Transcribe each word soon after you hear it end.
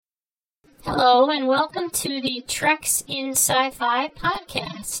Hello, and welcome to the Treks in Sci-Fi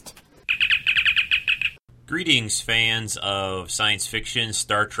podcast. Greetings, fans of science fiction,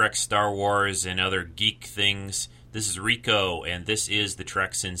 Star Trek, Star Wars, and other geek things. This is Rico, and this is the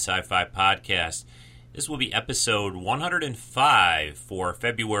Treks in Sci-Fi podcast. This will be episode 105 for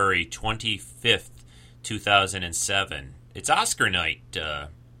February 25th, 2007. It's Oscar night,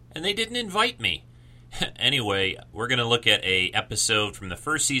 and they didn't invite me. Anyway, we're going to look at a episode from the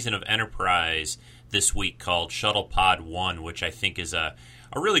first season of Enterprise this week called Shuttle Pod 1, which I think is a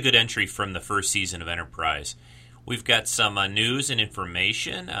really good entry from the first season of Enterprise. We've got some news and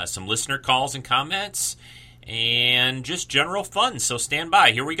information, some listener calls and comments, and just general fun, so stand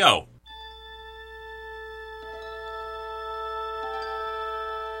by. Here we go.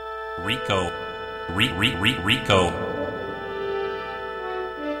 Rico.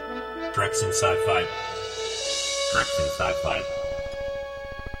 Treks in Sci-Fi. Treks in Sci-Fi.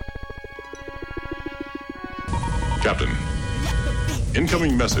 Captain,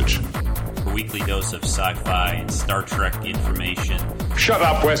 incoming message. A weekly dose of sci-fi and Star Trek information. Shut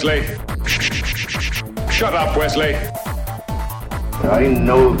up, Wesley. Shut up, Wesley. I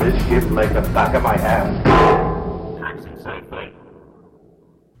know this ship like the back of my hand. Treks in Sci-Fi.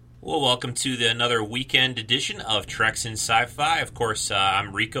 Well, welcome to another weekend edition of Treks in Sci-Fi. Of course,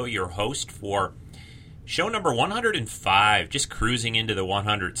 I'm Rico, your host for show number 105. Just cruising into the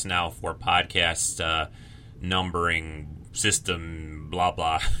 100s now for podcast numbering system, blah,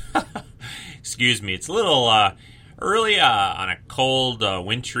 blah. Excuse me. It's a little early on a cold,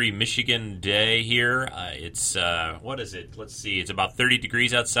 wintry Michigan day here. It's, what is it? Let's see. It's about 30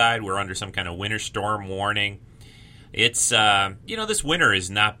 degrees outside. We're under some kind of winter storm warning. It's, this winter has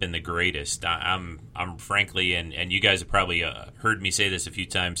not been the greatest. I'm frankly, and you guys have probably heard me say this a few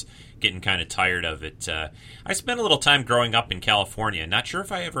times, getting kind of tired of it. I spent a little time growing up in California. Not sure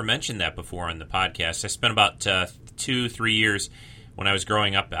if I ever mentioned that before on the podcast. I spent about 2-3 years when I was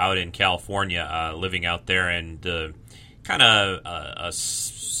growing up out in California, living out there in the kind of a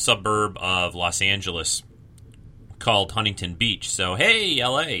suburb of Los Angeles called Huntington Beach. So, hey,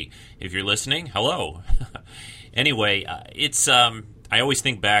 LA, if you're listening, hello. Anyway, it's I always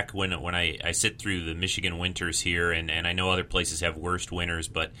think back when I sit through the Michigan winters here, and I know other places have worse winters,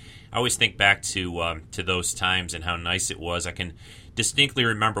 but I always think back to those times and how nice it was. I can distinctly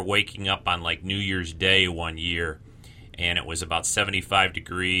remember waking up on like New Year's Day one year, and it was about 75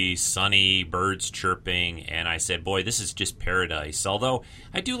 degrees, sunny, birds chirping, and I said, boy, this is just paradise. Although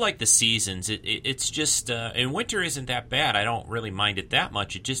I do like the seasons, it's just, and winter isn't that bad. I don't really mind it that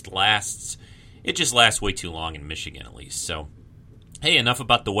much. It just lasts way too long in Michigan, at least. So, hey, enough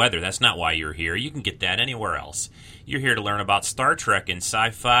about the weather. That's not why you're here. You can get that anywhere else. You're here to learn about Star Trek and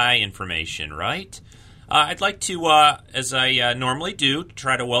sci-fi information, right? I'd like to, as I normally do,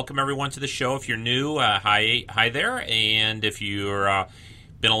 try to welcome everyone to the show. If you're new, hi there. And if you're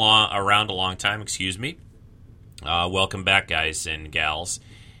been around a long time, welcome back, guys and gals.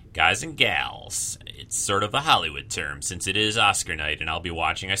 Guys and gals, it's sort of a Hollywood term since it is Oscar night and I'll be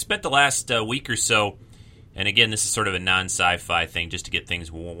watching. I spent the last week or so, and again, this is sort of a non-sci-fi thing just to get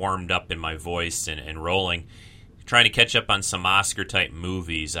things warmed up in my voice and rolling, trying to catch up on some Oscar-type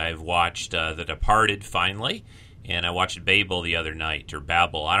movies. I've watched The Departed, finally, and I watched Babel the other night, or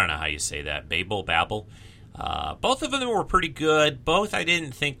Babel, I don't know how you say that, Babel. Both of them were pretty good. Both I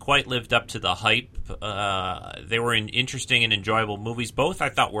didn't think quite lived up to the hype. They were interesting and enjoyable movies. Both I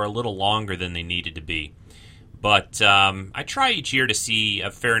thought were a little longer than they needed to be. But I try each year to see a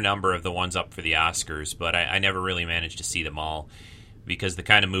fair number of the ones up for the Oscars, but I never really managed to see them all because the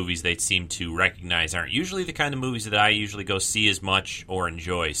kind of movies they seem to recognize aren't usually the kind of movies that I usually go see as much or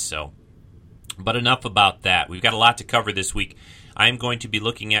enjoy. So, but enough about that. We've got a lot to cover this week. I'm going to be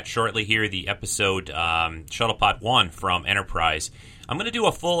looking at shortly here the episode Shuttle Pod 1 from Enterprise. I'm going to do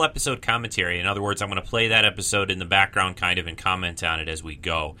a full episode commentary. In other words, I'm going to play that episode in the background kind of and comment on it as we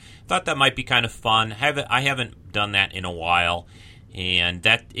go. Thought that might be kind of fun. I haven't done that in a while. And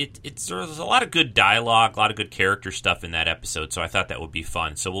there's a lot of good dialogue, a lot of good character stuff in that episode, so I thought that would be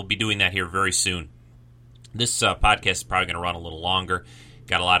fun. So we'll be doing that here very soon. This podcast is probably going to run a little longer.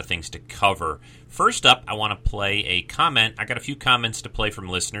 Got a lot of things to cover. First up, I want to play a comment. I got a few comments to play from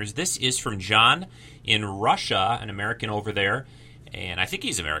listeners. This is from John in Russia, an American over there. And I think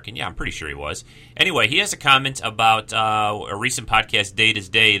he's American. Yeah, I'm pretty sure he was. Anyway, he has a comment about a recent podcast, Date is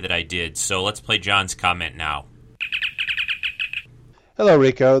Day, that I did. So let's play John's comment now. Hello,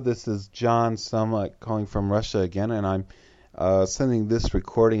 Rico. This is John Sumlak calling from Russia again, and I'm sending this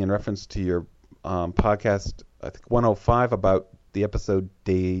recording in reference to your podcast, I think 105, about the episode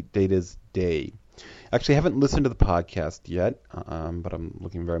Date is Day. Actually, I haven't listened to the podcast yet, but I'm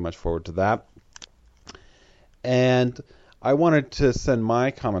looking very much forward to that. And I wanted to send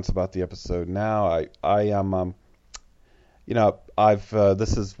my comments about the episode now. I am,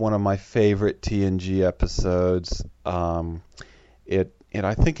 this is one of my favorite TNG episodes. I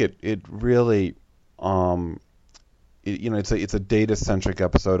think it really, it's a data-centric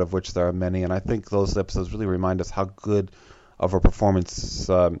episode of which there are many, and I think those episodes really remind us how good of a performance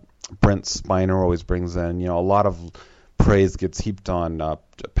Brent Spiner always brings in. A lot of praise gets heaped on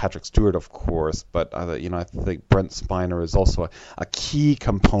Patrick Stewart, of course, but I think Brent Spiner is also a key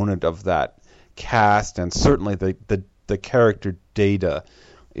component of that cast, and certainly the character Data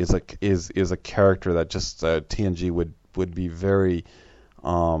is a character that just TNG would be very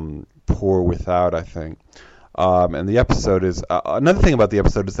poor without, I think. And the episode is another thing about the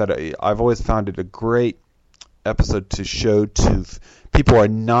episode is that I've always found it a great episode to show to people who are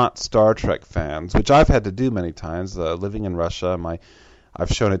not Star Trek fans, which I've had to do many times. Living in Russia, I've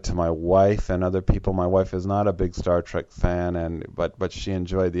shown it to my wife and other people. My wife is not a big Star Trek fan, but she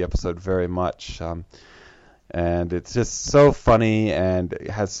enjoyed the episode very much. And it's just so funny, and it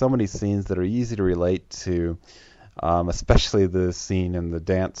has so many scenes that are easy to relate to, especially the scene in the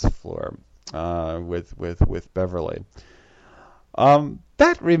dance floor with Beverly.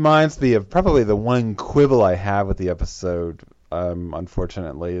 That reminds me of probably the one quibble I have with the episode,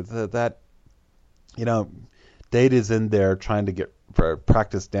 unfortunately, is that Data's in there trying to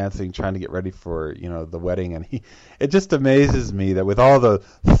practice dancing, trying to get ready for the wedding, and it just amazes me that with all the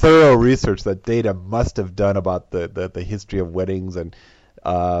thorough research that Data must have done about the history of weddings and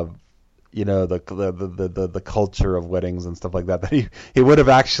the culture of weddings and stuff like that he would have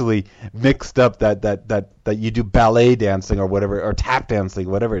actually mixed up that you do ballet dancing or whatever, or tap dancing,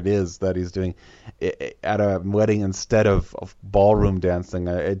 whatever it is that he's doing at a wedding instead of ballroom dancing.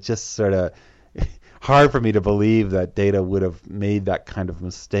 It just sort of hard for me to believe that Data would have made that kind of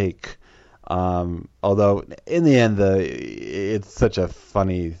mistake. Although in the end, it's such a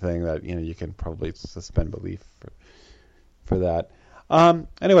funny thing that you can probably suspend belief for that.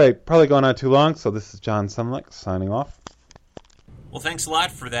 Anyway, probably going on too long, so this is John Sumlick signing off. Well, thanks a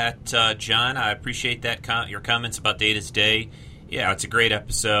lot for that, John. I appreciate that your comments about Data's Day. Yeah, it's a great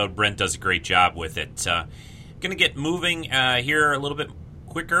episode. Brent does a great job with it. Going to get moving here a little bit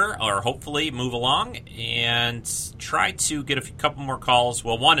quicker, or hopefully move along, and try to get a couple more calls.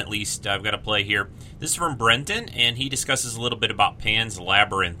 Well, one at least I've got to play here. This is from Brendan, and he discusses a little bit about Pan's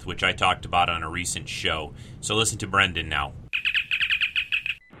Labyrinth, which I talked about on a recent show. So listen to Brendan now.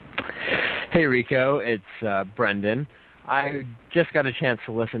 Hey, Rico, it's Brendan. I just got a chance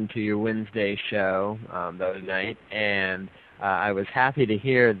to listen to your Wednesday show the other night, and I was happy to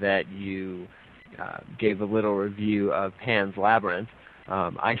hear that you gave a little review of Pan's Labyrinth.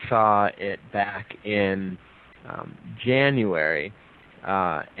 I saw it back in January,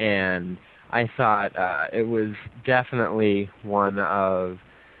 and I thought it was definitely one of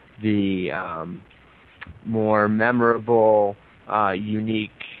the more memorable,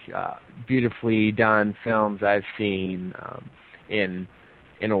 unique, beautifully done films I've seen in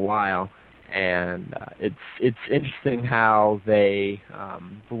a while, and it's interesting how they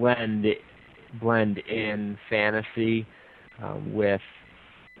blend in fantasy with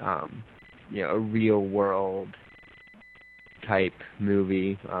a real world type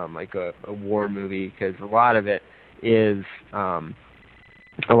movie, like a war movie, because a lot of the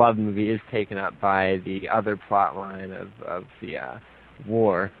movie is taken up by the other plot line of the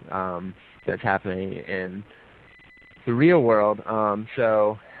war that's happening in the real world.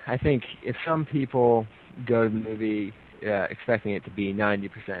 So I think if some people go to the movie expecting it to be 90%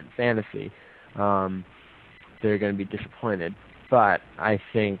 fantasy, they're going to be disappointed. But I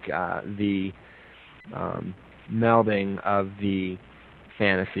think the melding of the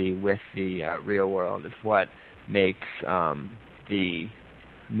fantasy with the real world is what makes the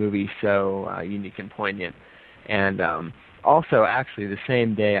movie so unique and poignant. And also, actually, the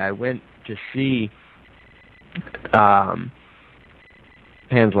same day I went to see Pan's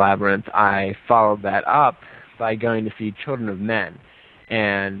Labyrinth, I followed that up by going to see Children of Men.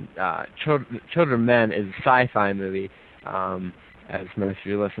 And Children of Men is a sci-fi movie, as most of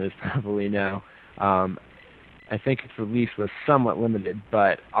your listeners probably know. I think its release was somewhat limited,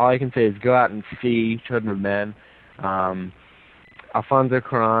 but all I can say is go out and see Children of Men. Alfonso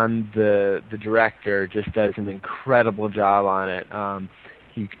Cuarón, the director, just does an incredible job on it.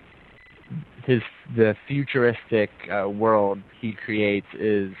 The futuristic world he creates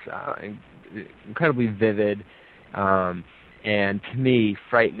is incredibly vivid, and to me,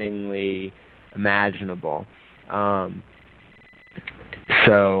 frighteningly imaginable.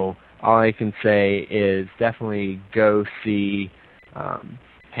 So all I can say is definitely go see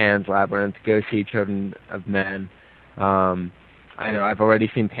Pan's Labyrinth, go see Children of Men. I know I've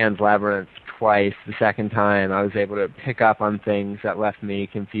already seen Pan's Labyrinth twice. The second time, I was able to pick up on things that left me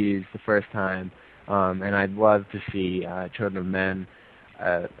confused the first time, and I'd love to see Children of Men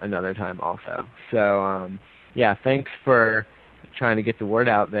another time also. So, yeah, thanks for trying to get the word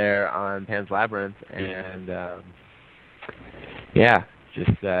out there on Pan's Labyrinth, and yeah,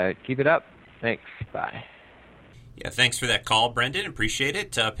 just keep it up. Thanks. Bye. Yeah, thanks for that call, Brendan. Appreciate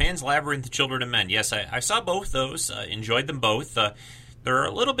it. Pan's Labyrinth, Children of Men. Yes, I saw both those. Enjoyed them both. They're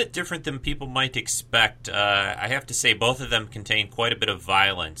a little bit different than people might expect. I have to say, both of them contain quite a bit of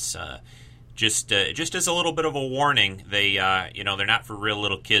violence. Just as a little bit of a warning, they're not for real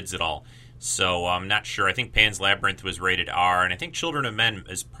little kids at all. So I'm not sure. I think Pan's Labyrinth was rated R, and I think Children of Men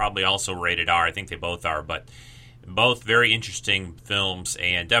is probably also rated R. I think they both are, but both very interesting films,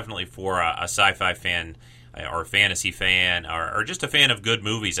 and definitely for a sci-fi fan or a fantasy fan or just a fan of good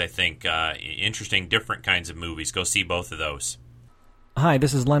movies, I think. Interesting, different kinds of movies. Go see both of those. Hi,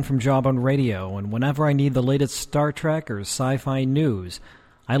 this is Len from Jawbone Radio, and whenever I need the latest Star Trek or sci-fi news,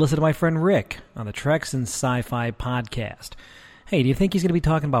 I listen to my friend Rick on the Treks and Sci-Fi podcast. Hey, do you think he's going to be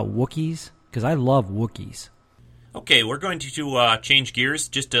talking about Wookiees? Because I love Wookiees. Okay, we're going to change gears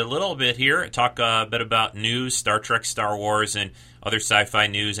just a little bit here, talk a bit about news, Star Trek, Star Wars, and other sci-fi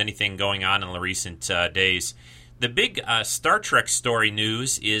news, anything going on in the recent days. The big Star Trek story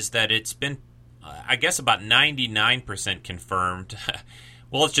news is that it's been, I guess, about 99% confirmed.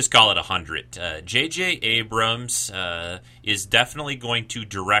 Well, let's just call it 100. J.J. Abrams is definitely going to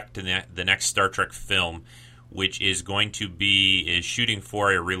direct the next Star Trek film, which is going to is shooting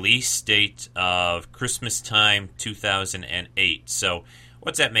for a release date of Christmas time 2008. So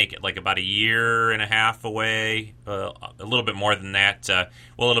what's that make it? Like about a year and a half away? A little bit more than that.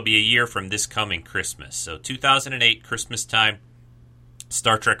 Well, it'll be a year from this coming Christmas. So 2008, Christmas time,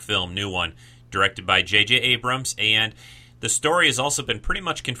 Star Trek film, new one, directed by J.J. Abrams. And the story has also been pretty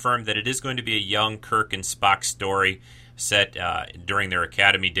much confirmed that it is going to be a young Kirk and Spock story set during their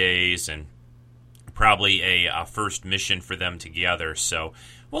academy days, and probably a first mission for them together. So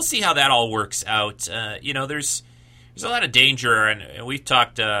we'll see how that all works out. There's a lot of danger, and we've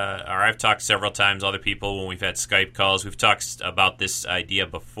talked, or I've talked several times, other people, when we've had Skype calls, we've talked about this idea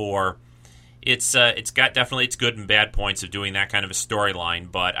before. It's got definitely its good and bad points of doing that kind of a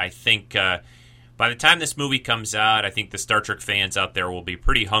storyline, but I think by the time this movie comes out, I think the Star Trek fans out there will be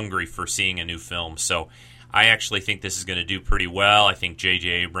pretty hungry for seeing a new film. So I actually think this is going to do pretty well. I think J.J.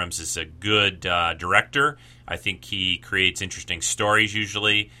 Abrams is a good director. I think he creates interesting stories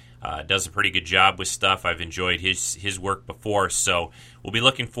usually, does a pretty good job with stuff. I've enjoyed his work before, so we'll be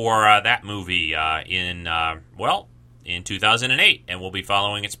looking for that movie in 2008, and we'll be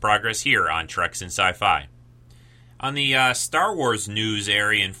following its progress here on Treks and Sci-Fi. On the Star Wars news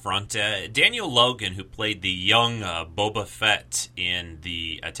area in front, Daniel Logan, who played the young Boba Fett in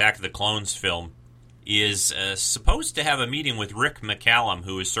the Attack of the Clones film, is supposed to have a meeting with Rick McCallum,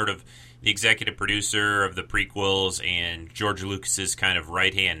 who is sort of the executive producer of the prequels and George Lucas's kind of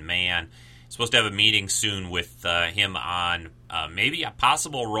right-hand man. Supposed to have a meeting soon with him on maybe a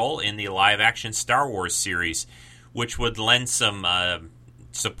possible role in the live-action Star Wars series, which would lend some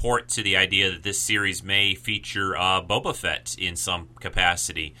support to the idea that this series may feature Boba Fett in some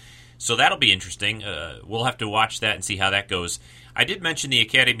capacity. So that'll be interesting. We'll have to watch that and see how that goes. I did mention the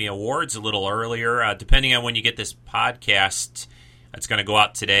Academy Awards a little earlier. Depending on when you get this podcast, it's going to go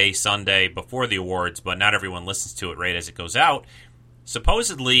out today, Sunday, before the awards, but not everyone listens to it right as it goes out.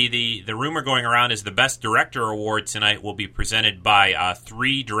 Supposedly, the rumor going around is the Best Director Award tonight will be presented by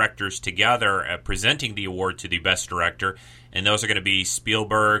 3 directors together presenting the award to the Best Director, and those are going to be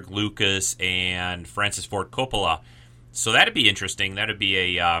Spielberg, Lucas, and Francis Ford Coppola. So that'd be interesting. That'd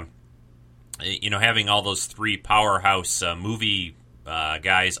be a having all those 3 powerhouse movie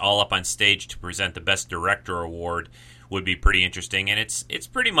guys all up on stage to present the Best Director Award would be pretty interesting. And it's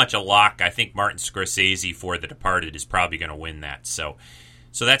pretty much a lock. I think Martin Scorsese for The Departed is probably going to win that. So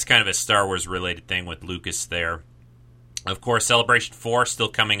that's kind of a Star Wars related thing with Lucas there. Of course, Celebration 4 still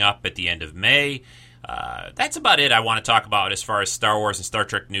coming up at the end of May. That's about it I want to talk about as far as Star Wars and Star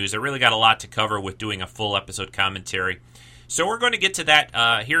Trek news. I really got a lot to cover with doing a full episode commentary. So we're going to get to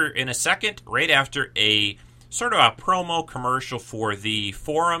that here in a second, right after a sort of a promo commercial for the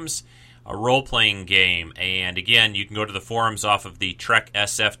forums, a role-playing game. And again, you can go to the forums off of the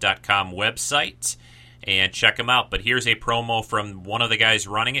TrekSF.com website and check them out. But here's a promo from one of the guys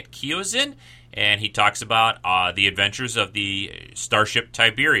running it, Kyozin, and he talks about the adventures of the Starship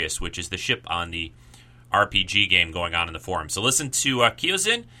Tiberius, which is the ship on the RPG game going on in the forum. So listen to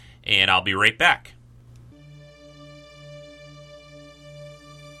Kyozin, and I'll be right back.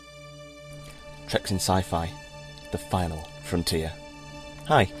 Treks in Sci-Fi, the final frontier.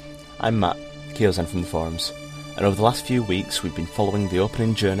 Hi, I'm Matt, Kyozen from the forums, and over the last few weeks we've been following the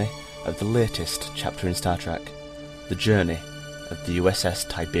opening journey of the latest chapter in Star Trek, the journey of the USS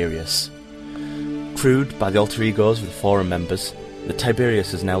Tiberius. Crewed by the alter egos of the forum members, the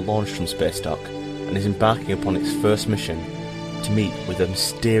Tiberius has now launched from space dock and is embarking upon its first mission to meet with a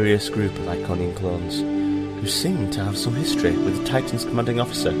mysterious group of Iconian clones who seem to have some history with the Titan's commanding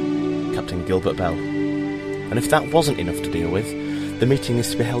officer, Captain Gilbert Bell. And if that wasn't enough to deal with, the meeting is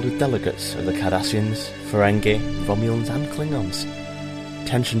to be held with delegates of the Cardassians, Ferengi, Romulans and Klingons.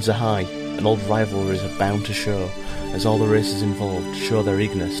 Tensions are high, and old rivalries are bound to show, as all the races involved show their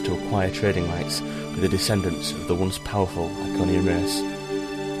eagerness to acquire trading rights with the descendants of the once powerful Iconian race.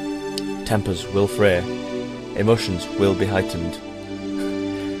 Tempers will fray, emotions will be heightened,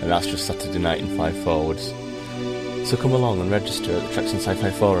 and that's just Saturday night in 5 forwards. So come along and register at the Treks in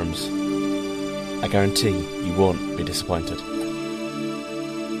Sci-Fi forums. I guarantee you won't be disappointed.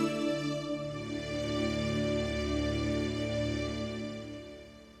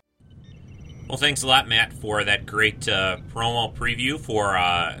 Well, thanks a lot, Matt, for that great promo preview for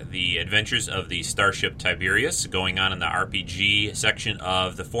the adventures of the Starship Tiberius going on in the RPG section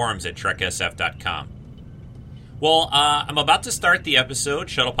of the forums at treksf.com. Well, I'm about to start the episode,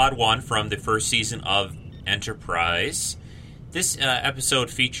 Shuttlepod 1, from the first season of Enterprise. This episode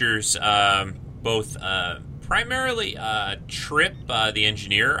features both primarily Trip, the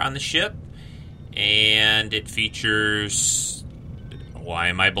engineer on the ship, and it features... Why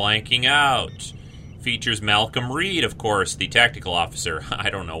am I blanking out? Features Malcolm Reed, of course, the tactical officer. I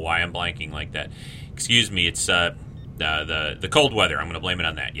don't know why I'm blanking like that. Excuse me, it's the cold weather. I'm going to blame it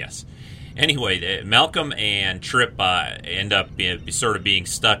on that, yes. Anyway, Malcolm and Trip end up sort of being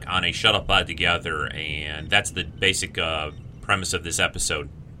stuck on a shuttle pod together, and that's the basic premise of this episode.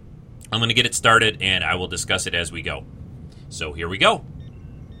 I'm going to get it started, and I will discuss it as we go. So here we go.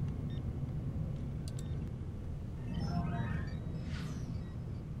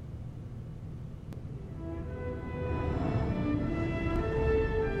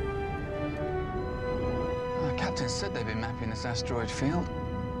 Captain said they've been mapping this asteroid field,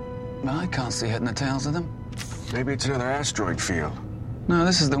 but I can't see head and the tails of them. Maybe it's another asteroid field. No,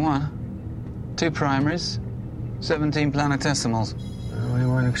 this is the one. 2 primaries, 17 planetesimals. Well, we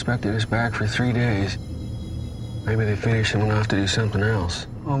weren't expecting us back for 3 days. Maybe they finished and went off to do something else.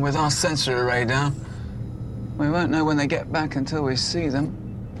 Well, with our sensor array down, we won't know when they get back until we see them.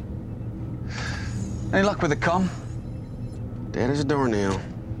 Any luck with the comm? Dead as a doornail.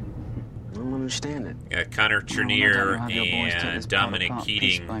 I don't understand it. Yeah, Connor Trinneer and Dominic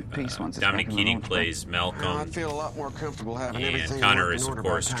Keating. Dominic Keating plays Malcolm. I'd feel a lot more comfortable having and everything Connor in is, of order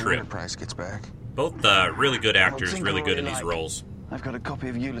course, by the time Trip. Enterprise gets back. Both really good actors, really good in these roles. I've got a copy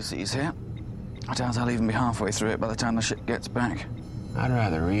of Ulysses here. I doubt I'll even be halfway through it by the time the ship gets back. I'd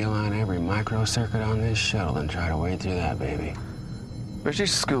rather realign every microcircuit on this shuttle than try to wade through that baby.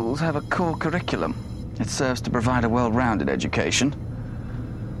 British schools have a core curriculum. It serves to provide a well-rounded education.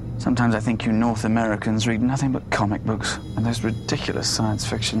 Sometimes I think you North Americans read nothing but comic books and those ridiculous science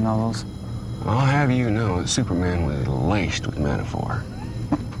fiction novels. I'll have you know that Superman was laced with metaphor.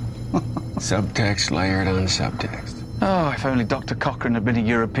 Subtext layered on subtext. Oh, if only Dr. Cochrane had been a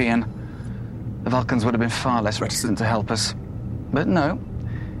European. The Vulcans would have been far less reticent to help us. But no,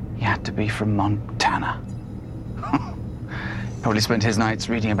 he had to be from Montana. Probably spent his nights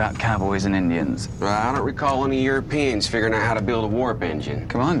reading about cowboys and Indians. I don't recall any Europeans figuring out how to build a warp engine.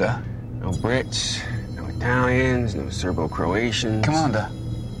 Commander? No Brits, no Italians, no Serbo-Croatians. Commander,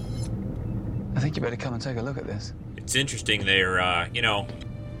 I think you better come and take a look at this. It's interesting. They're,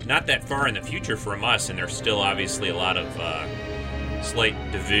 not that far in the future from us, and there's still obviously a lot of slight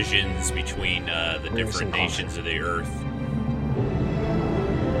divisions between the different nations of the Earth.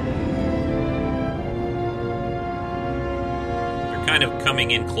 Kind of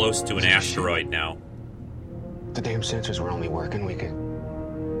coming in close to an asteroid now. The damn sensors were only working. We could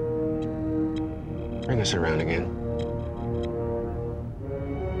bring us around again.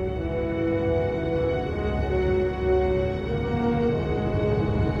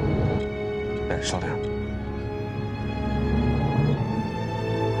 Better slow down.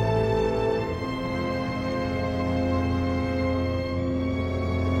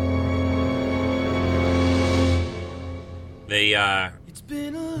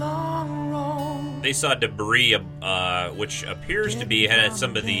 They saw debris, which appears to be had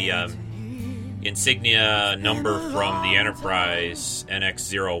some of the insignia number from the Enterprise.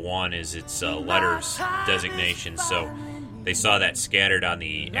 NX-01 is its letters designation. So they saw that scattered on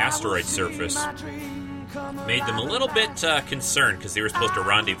the asteroid surface, made them a little bit concerned because they were supposed to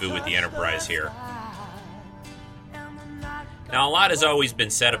rendezvous with the Enterprise here. Now, a lot has always been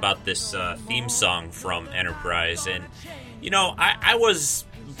said about this theme song from Enterprise, and, you know, I was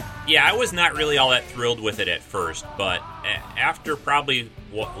not really all that thrilled with it at first, but after probably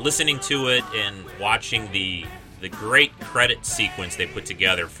listening to it and watching the great credit sequence they put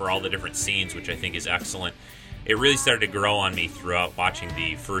together for all the different scenes, which I think is excellent, it really started to grow on me throughout watching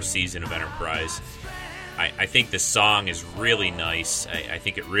the first season of Enterprise. I think the song is really nice. I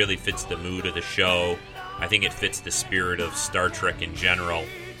think it really fits the mood of the show. I think it fits the spirit of Star Trek in general.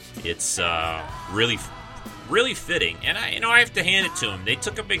 It's really fitting. And I have to hand it to them. They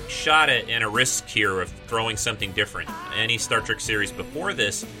took a big shot at and a risk here of throwing something different. Any Star Trek series before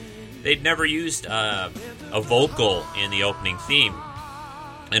this, they'd never used a vocal in the opening theme.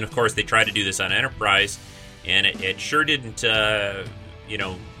 And, of course, they tried to do this on Enterprise, and it sure didn't,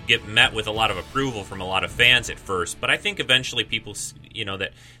 get met with a lot of approval from a lot of fans at first. But I think eventually people,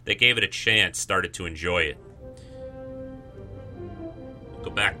 that gave it a chance started to enjoy it. Go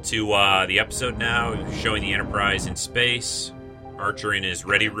back to the episode now, showing the Enterprise in space, Archer in his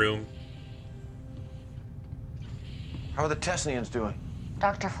ready room. How are the Tesnians doing?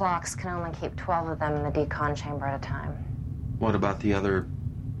 Dr. Phlox can only keep 12 of them in the decon chamber at a time. What about the other,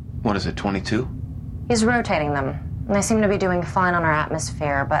 22? He's rotating them. And they seem to be doing fine on our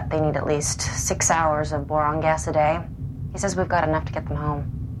atmosphere, but they need at least 6 hours of boron gas a day. He says we've got enough to get them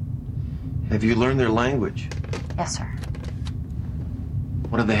home. Have you learned their language? Yes, sir.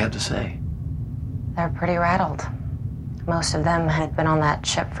 What do they have to say? They're pretty rattled. Most of them had been on that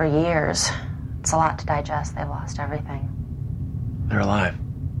ship for years. It's a lot to digest. They've lost everything. They're alive.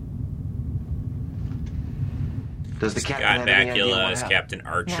 Does the captain Scott have any idea Bakula what as happened? Captain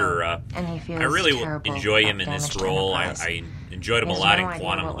Archer. No, and he feels I really terrible enjoy him about in this damage to role. Enterprise. I enjoyed him a He has lot no in idea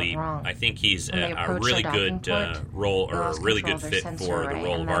Quantum what went Leap. wrong. I think he's When they a approach really their good docking port, role, they or a lost really control good of their fit sensor for the array,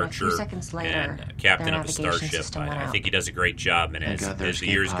 role and of then a Archer few seconds later, and captain their of the navigation starship. system went I out. think he does a great job, and Thank God their as the escape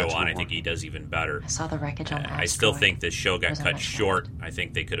years go pods on, were I think he does even better. I saw the wreckage on I still Asteroid. think this show got It was cut unexpected. short. I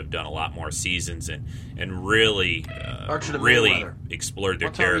think they could have done a lot more seasons and really Archer to really Mayweather. explored their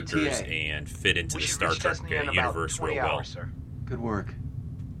What's our characters ETA? and fit into We the should Star reach Trek Destiny in about universe 20 real well. hours, sir. Good work.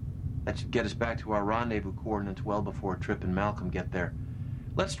 That should get us back to our rendezvous coordinates well before Trip and Malcolm get there.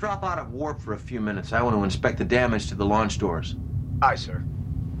 Let's drop out of warp for a few minutes. I want to inspect the damage to the launch doors. Aye, sir.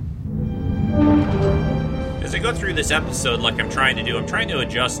 As I go through this episode, like I'm trying to do, I'm trying to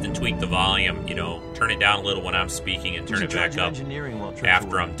adjust and tweak the volume, turn it down a little when I'm speaking and turn it back up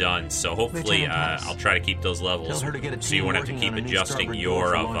after I'm done. So hopefully I'll try to keep those levels so you won't have to keep adjusting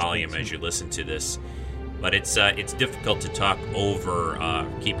your volume as you listen to this. But it's difficult to talk over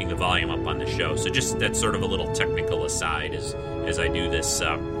keeping the volume up on the show. So just that's sort of a little technical aside as I do this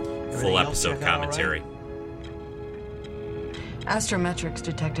full episode commentary. Astrometrics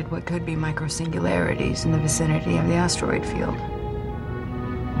detected what could be microsingularities in the vicinity of the asteroid field.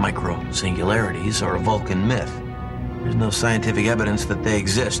 Microsingularities are a Vulcan myth. There's no scientific evidence that they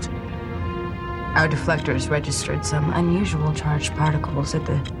exist. Our deflectors registered some unusual charged particles at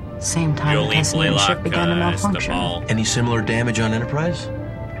the same time the Jolene Tesnian ship Blaylock began to malfunction. Estebal Any similar damage on Enterprise?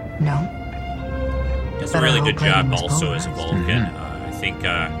 No. does But a really our good whole job plane was also as a polarized. Vulcan. I think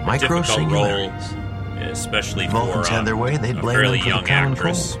a difficult role, especially for Vulcans had their way, they'd a blame fairly them for young the common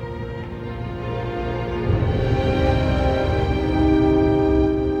actress.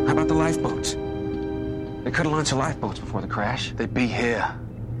 How about the lifeboats? They could have launched the lifeboats before the crash. They'd be here.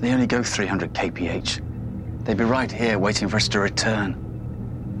 They only go 300 kph. They'd be right here waiting for us to return.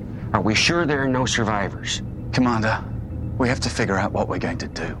 Are we sure there are no survivors? Commander, we have to figure out what we're going to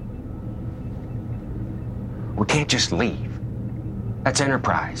do. We can't just leave. That's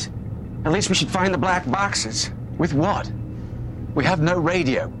Enterprise. At least we should find the black boxes. With what? We have no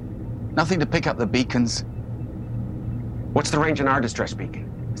radio. Nothing to pick up the beacons. What's the range on our distress beacon?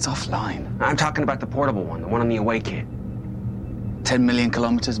 It's offline. I'm talking about the portable one, the one on the away kit. 10 million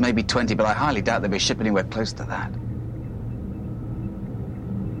kilometers, maybe 20, but I highly doubt they'll be shipping anywhere close to that.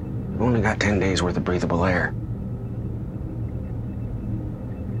 We've only got 10 days worth of breathable air.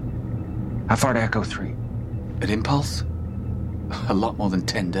 How far to Echo 3? At Impulse? A lot more than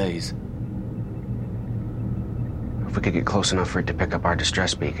 10 days. If we could get close enough for it to pick up our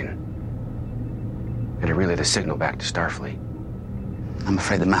distress beacon, and to relay the signal back to Starfleet. I'm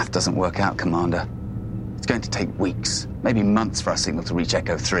afraid the math doesn't work out, Commander. It's going to take weeks, maybe months for our signal to reach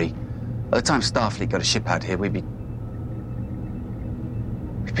Echo 3. By the time Starfleet got a ship out here, we'd be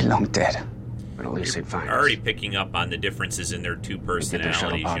long dead. But at least they'd find Already picking up on the differences in their two personalities.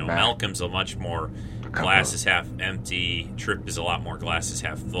 shuttle pod back. Malcolm's a much more glass is half empty. Trip is a lot more glass is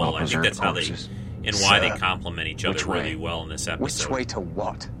half full. I think that's how they Sir, they complement each other really well in this episode. Which way to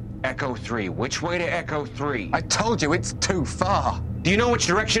what? Echo 3. Which way to Echo 3? I told you it's too far. Do you know which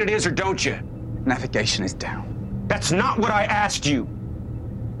direction it is or don't you? Navigation is down. That's not what I asked you.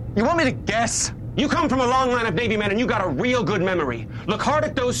 You want me to guess? You come from a long line of Navy men and you got a real good memory. Look hard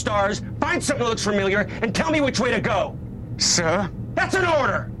at those stars, find something that looks familiar, and tell me which way to go. Sir? That's an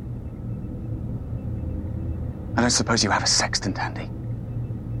order! I don't suppose you have a sextant handy.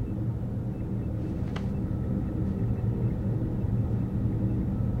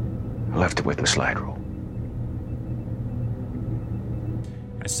 I left it with my slide rule.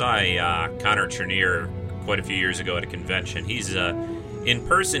 I saw Connor Trinneer quite a few years ago at a convention. He's in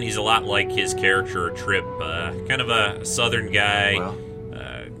person, he's a lot like his character Trip, kind of a southern guy,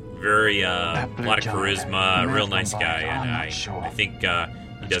 very a lot of charisma, a real nice guy, and I think he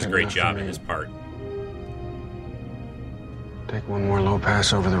does a great job in his part. Take one more low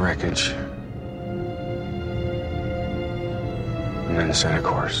pass over the wreckage, and then set a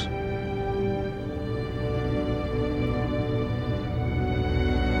course.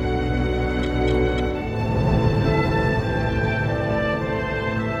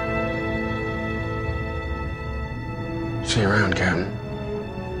 See you around, Captain.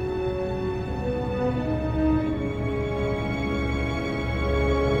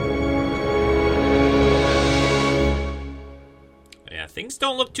 Yeah, things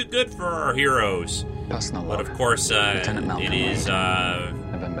don't look too good for our heroes. But of course, it is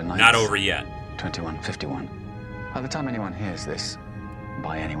not over yet. 2151. By the time anyone hears this,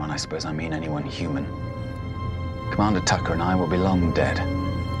 by anyone I suppose I mean anyone human, Commander Tucker and I will be long dead.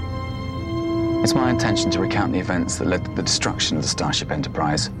 It's my intention to recount the events that led to the destruction of the Starship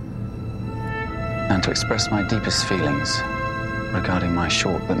Enterprise, and to express my deepest feelings regarding my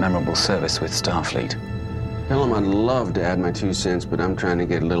short but memorable service with Starfleet. Tell him I'd love to add my 2 cents, but I'm trying to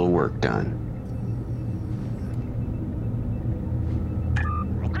get a little work done.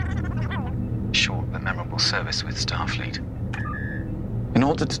 Short but memorable service with Starfleet. In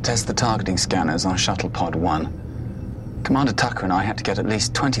order to test the targeting scanners on Shuttle Pod 1, Commander Tucker and I had to get at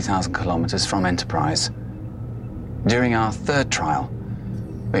least 20,000 kilometers from Enterprise. During our 3rd trial,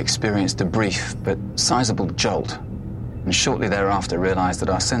 we experienced a brief but sizable jolt, and shortly thereafter realized that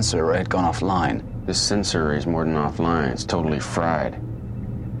our sensor array had gone offline. This sensor array is more than offline, it's totally fried.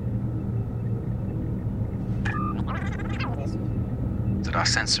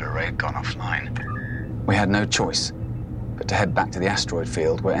 We had no choice but to head back to the asteroid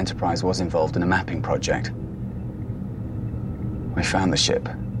field where Enterprise was involved in a mapping project. We found the ship,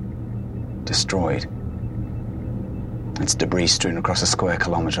 destroyed. Its debris strewn across a square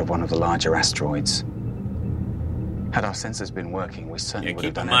kilometer of one of the larger asteroids. Had our sensors been working, we certainly would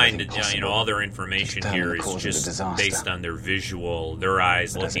have done everything possible. Keep in mind that all their information here is just based on their visual, their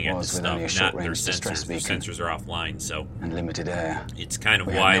eyes looking at the stuff, not their sensors. The sensors are offline, so and limited air. It's kind of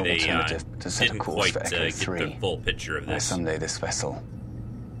why they didn't quite get the full picture of this. Someday this vessel,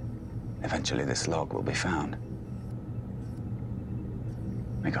 eventually this log will be found.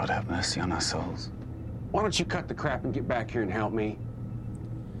 May God have mercy on our souls. Why don't you cut the crap and get back here and help me?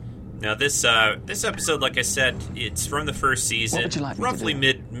 Now this episode, like I said, it's from the first season, roughly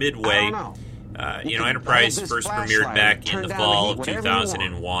midway. Enterprise first premiered back in the fall of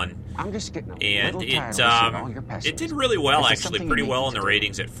 2001, and it did really well, actually, pretty well in the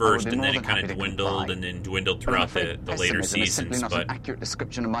ratings at first, and then it kind of dwindled throughout the later seasons. But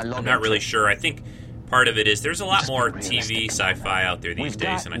I'm not really sure. I think part of it is there's a lot more TV sci-fi out there these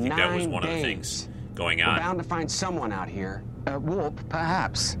days, and I think that was one of the things going on. We're bound to find someone out here. Warp,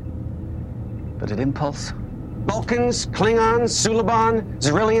 perhaps. But at Impulse? Vulcans, Klingons, Suliban,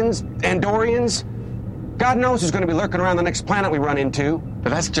 Zerillians, Andorians. God knows who's going to be lurking around the next planet we run into. But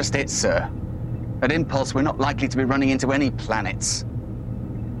that's just it, sir. At Impulse, we're not likely to be running into any planets.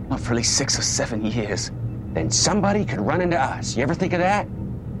 Not for at least 6 or 7 years. Then somebody could run into us. You ever think of that?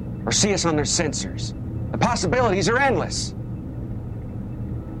 Or see us on their sensors? The possibilities are endless.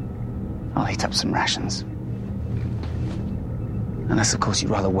 I'll heat up some rations. Unless, of course,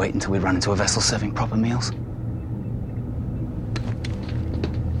 you'd rather wait until we run into a vessel serving proper meals.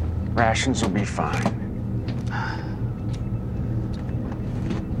 Rations will be fine.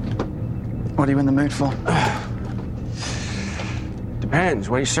 What are you in the mood for? Depends.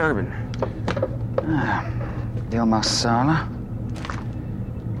 What are you serving? Dill masala,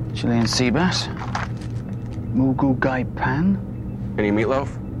 Chilean sea bass, mugu gai pan. Any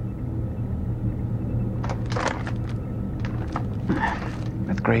meatloaf?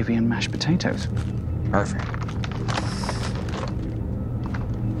 With gravy and mashed potatoes.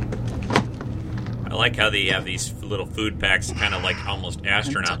 I like how they have these little food packs, kind of like almost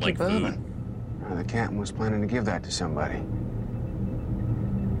astronaut-like food. Well, the captain was planning to give that to somebody.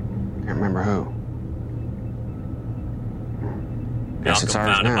 Can't remember who. Malcolm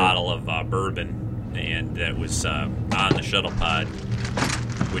found a bottle of bourbon, and that was on the shuttle pod,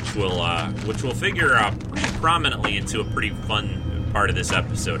 which will figure pretty prominently into a pretty fun part of this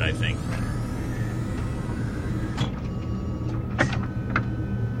episode, I think.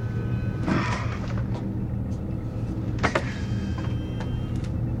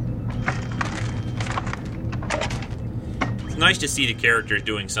 It's nice to see the characters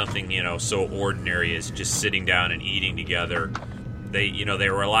doing something, so ordinary as just sitting down and eating together.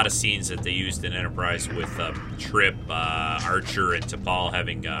 There were a lot of scenes that they used in Enterprise with Trip, Archer, and T'Pol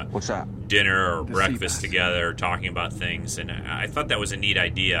having dinner or breakfast together, talking about things, and I thought that was a neat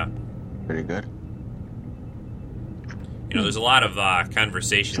idea. Pretty good. There's a lot of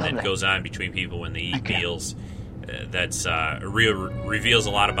conversation that goes on between people when they eat meals. That's reveals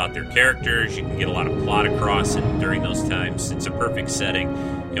a lot about their characters. You can get a lot of plot across during those times. It's a perfect setting.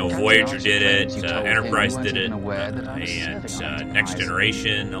 Voyager did it, Enterprise did it, and Next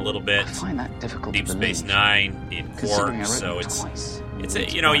Generation a little bit. Deep Space Nine in Quark. So it's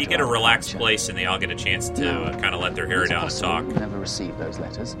you get a relaxed place, and they all get a chance to kind of let their hair down and talk. Never received those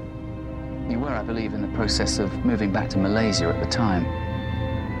letters. You were, I believe, in the process of moving back to Malaysia at the time.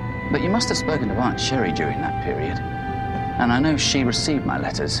 But you must have spoken to Aunt Sherry during that period. And I know she received my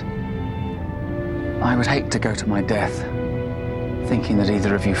letters. I would hate to go to my death thinking that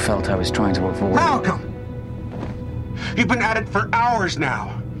either of you felt I was trying to avoid... Malcolm! You've been at it for hours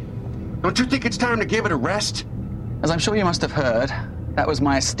now. Don't you think it's time to give it a rest? As I'm sure you must have heard, that was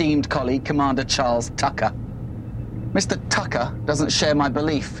my esteemed colleague, Commander Charles Tucker. Mr. Tucker doesn't share my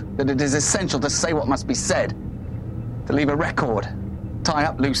belief that it is essential to say what must be said, to leave a record, tie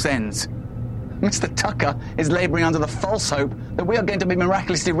up loose ends. Mr. Tucker is laboring under the false hope that we are going to be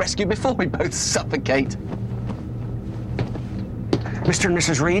miraculously rescued before we both suffocate. Mr. and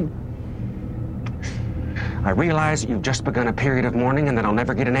Mrs. Reed, I realize that you've just begun a period of mourning and that I'll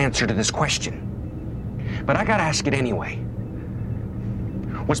never get an answer to this question. But I gotta ask it anyway.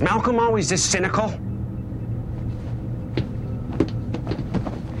 Was Malcolm always this cynical?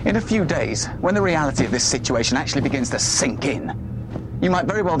 In a few days, when the reality of this situation actually begins to sink in, you might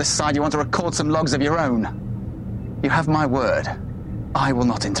very well decide you want to record some logs of your own. You have my word. I will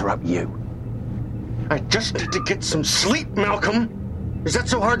not interrupt you. I just need to get some sleep, Malcolm. Is that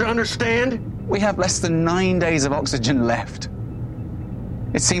so hard to understand? We have less than 9 days of oxygen left.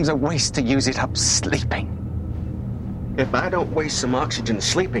 It seems a waste to use it up sleeping. If I don't waste some oxygen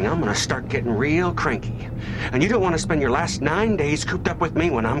sleeping, I'm gonna start getting real cranky. And you don't want to spend your last 9 days cooped up with me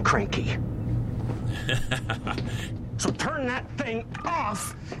when I'm cranky. So turn that thing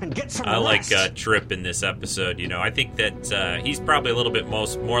off and get some rest. I like Trip in this episode. I think that he's probably a little bit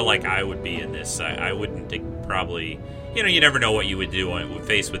more like I would be in this. I wouldn't think probably... you never know what you would do when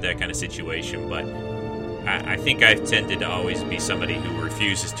faced with that kind of situation, but I think I've tended to always be somebody who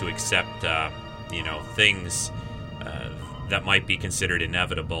refuses to accept, things that might be considered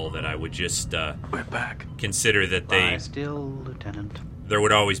inevitable, that I would just We're back. Consider that they... Still, Lieutenant. There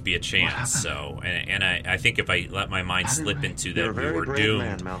would always be a chance, so... And I think if I let my mind slip into that we were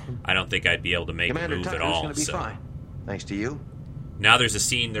doomed, I don't think I'd be able to make a move at all, so... Fine. Thanks to you. Now there's a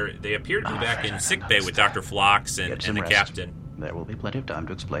scene there. They appear to be back in sickbay with Dr. Phlox and the captain. There will be plenty of time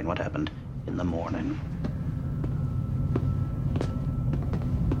to explain what happened in the morning.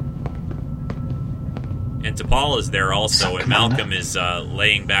 And T'Pol is there also, and Malcolm is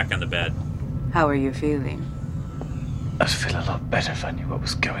laying back on the bed. How are you feeling? I'd feel a lot better if I knew what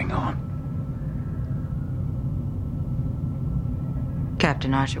was going on.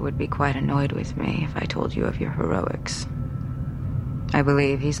 Captain Archer would be quite annoyed with me if I told you of your heroics. I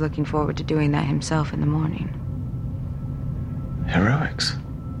believe he's looking forward to doing that himself in the morning. Heroics?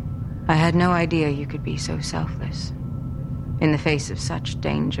 I had no idea you could be so selfless. In the face of such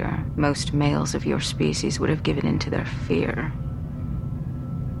danger, most males of your species would have given in to their fear.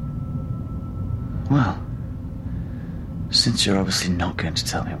 Well, since you're obviously not going to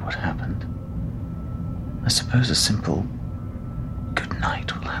tell me what happened, I suppose a simple good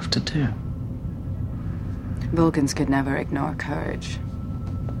night will have to do. Vulcans could never ignore courage.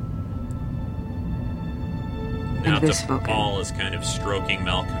 Now and this T'Pol is kind of stroking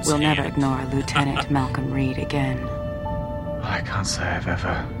Malcolm's We'll hand. never ignore Lieutenant Malcolm Reed again. I can't say I've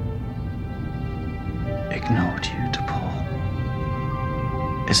ever ignored you, T'Pol.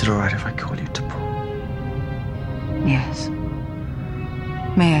 Is it alright if I call you T'Pol? Yes.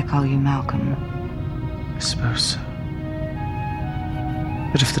 May I call you Malcolm? I suppose so.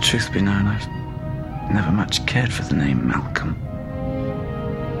 But if the truth be known, I've Never much cared for the name Malcolm.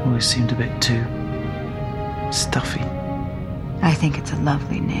 Always seemed a bit too stuffy. I think it's a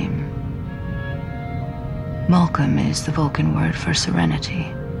lovely name. Malcolm is the Vulcan word for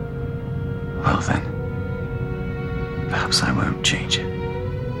serenity. Well then, perhaps I won't change it.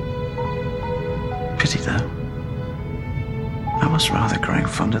 Pity though. I was rather growing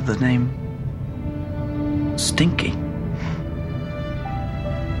fond of the name Stinky.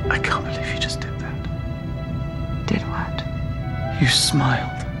 I can't believe you just did that. Did what? You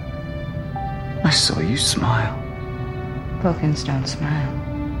smiled. I saw you smile. Vulcans don't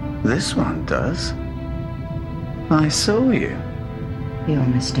smile. This one does. I saw you. You're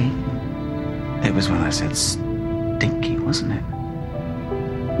mistaken. It was when I said stinky, wasn't it?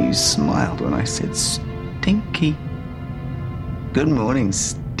 You smiled when I said stinky. Good morning,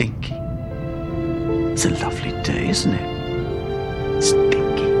 Stinky. It's a lovely day, isn't it?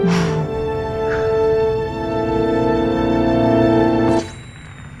 Stinky.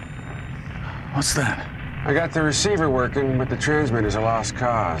 What's that? I got the receiver working, but the transmitter's a lost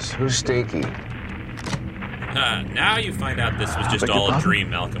cause. Who's Stinky? Now you find out this was just all a dream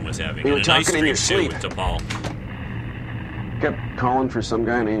Malcolm was having. You were and a nice talking in your dream, too, sleep. with T'Pol. Kept calling for some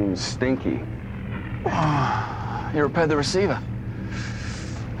guy named Stinky. You repaired the receiver.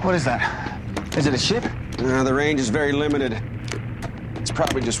 What is that? Is it a ship? The range is very limited. It's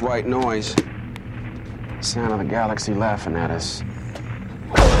probably just white noise. Sound of the galaxy laughing at us.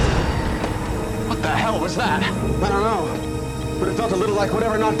 What the hell was that? I don't know. But it felt a little like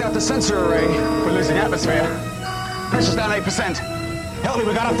whatever knocked out the sensor array. We're losing atmosphere. Pressure's down 8%. Help me,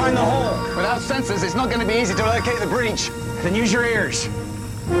 we gotta find the hole. Without sensors, it's not going to be easy to locate the breach. Then use your ears.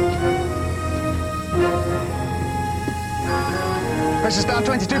 Pressure's down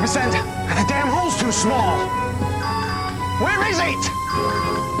 22%. The damn hole's too small. Where is it?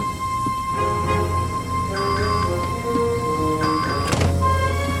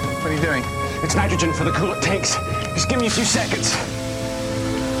 What are you doing? It's nitrogen for the coolant tanks. Just give me a few seconds.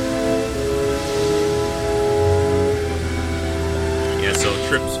 Yeah, so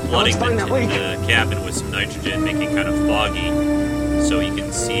Trip's flooding the cabin with some nitrogen, making kind of foggy, so you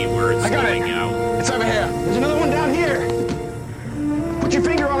can see where it's going out. It's over here. There's another one down here. Put your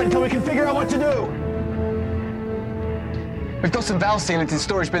finger on it until we can figure out what to do. We've got some valve sealants in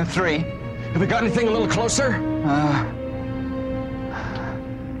storage bin 3. Have we got anything a little closer? Do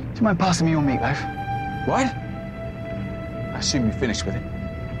you mind passing me your meatloaf? What? I assume you finished with it.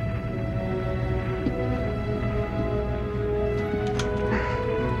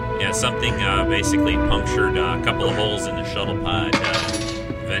 Yeah, something basically punctured a couple of holes in the shuttle pod,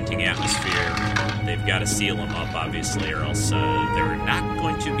 venting atmosphere. They've got to seal them up, obviously, or else they're not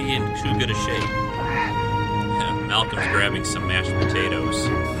going to be in too good a shape. Malcolm's grabbing some mashed potatoes.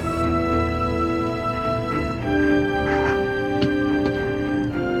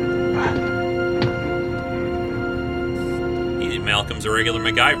 Malcolm's a regular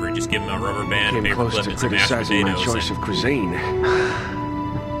MacGyver. Just give him a rubber band, paperclip, and some mashed potatoes. My choice of cuisine.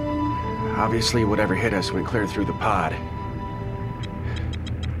 Obviously, whatever hit us went clear through the pod.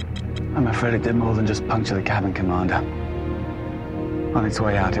 I'm afraid it did more than just puncture the cabin commander. On its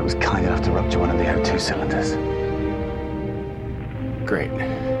way out, it was kind enough to rupture one of the O2 cylinders. Great.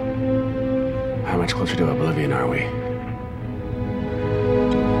 How much closer to oblivion are we?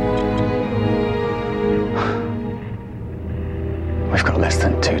 We've got less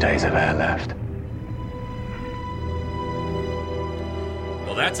than 2 days of air left.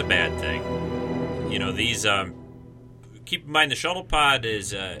 Well, that's a bad thing. You know, these, keep in mind the shuttle pod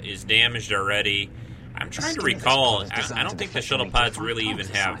is damaged already. I'm trying to recall, I don't think the shuttle pods really even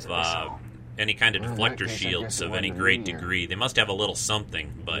have any kind of deflector shields of any great degree. They must have a little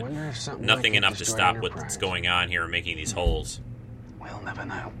something, but nothing enough to stop what's going on here and making these holes. We'll never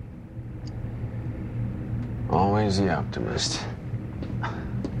know. Always the optimist.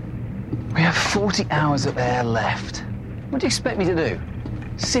 We have 40 hours of air left. What do you expect me to do?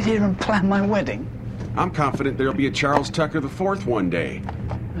 Sit here and plan my wedding? I'm confident there'll be a Charles Tucker IV one day.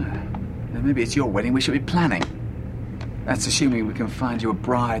 Then maybe it's your wedding we should be planning. That's assuming we can find you a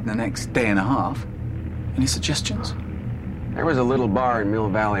bride in the next day and a half. Any suggestions? There was a little bar in Mill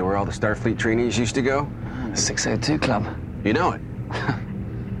Valley where all the Starfleet trainees used to go. The 602 Club. You know it.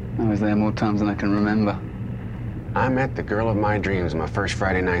 I was there more times than I can remember. I met the girl of my dreams my first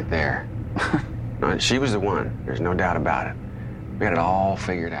Friday night there. No, she was the one. There's no doubt about it. We had it all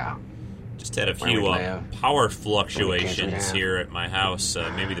figured out. Just had a few power fluctuations here at my house.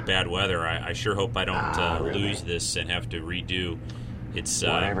 Maybe the bad weather. I sure hope I don't lose this and have to redo. It's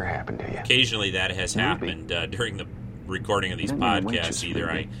whatever happened to you. Occasionally that has happened during the recording of these podcasts. Either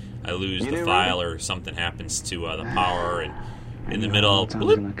I I lose the file or something happens to the power, and in the middle,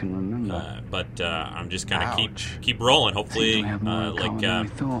 but I'm just gonna keep rolling. Hopefully,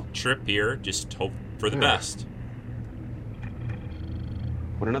 Trip here, just hope for the best.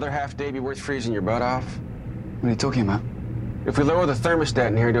 Would another half day be worth freezing your butt off? What are you talking about? If we lower the thermostat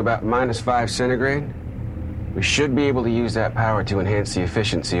in here to about -5 centigrade, we should be able to use that power to enhance the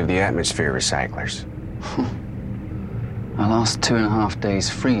efficiency of the atmosphere recyclers. Our last 2.5 days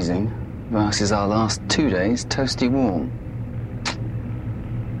freezing versus our last 2 days toasty warm.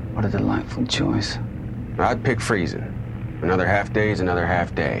 What a delightful choice. I'd pick freezing. Another half day is another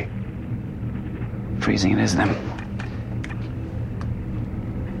half day. Freezing it is, then.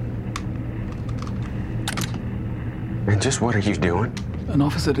 And just what are you doing? An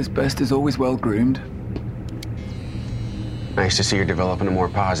officer at his best is always well groomed. Nice to see you're developing a more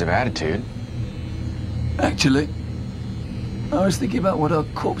positive attitude. Actually, I was thinking about what our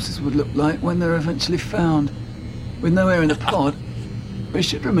corpses would look like when they're eventually found. With no air in the pod, we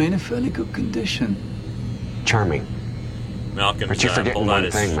should remain in fairly good condition. Charming. Malcolm's pulled out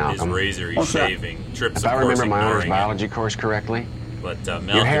his razor, he's shaving. Trips, if I remember my honors biology course correctly, but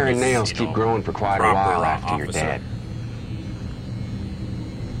your hair and nails keep growing for quite a while after you're dead.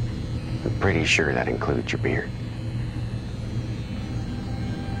 I'm pretty sure that includes your beard.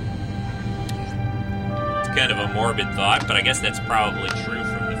 It's kind of a morbid thought, but I guess that's probably true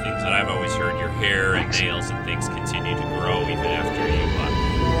from the things that I've always heard. Your hair and nails and things continue to grow even after you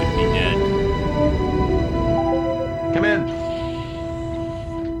would be dead. Come in.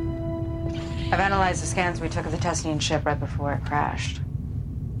 I've analyzed the scans we took of the Tessian ship right before it crashed.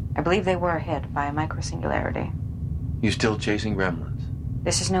 I believe they were hit by a microsingularity. You still chasing gremlins?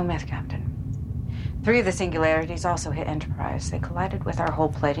 This is no myth, Captain. 3 of the singularities also hit Enterprise. They collided with our hull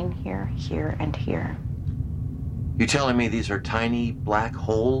plating here, here, and here. You telling me these are tiny black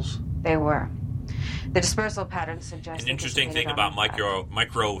holes? They were. The dispersal pattern suggests... An interesting thing about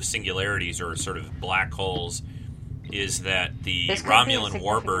micro singularities, or sort of black holes, is that the Romulan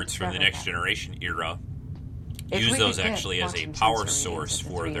warbirds from the Next Generation era use those actually as a power source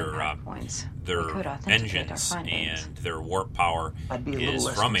for their engines, and their warp power is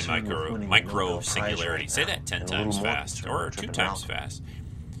from a micro singularity. Say that 10 times fast, or 2 times fast.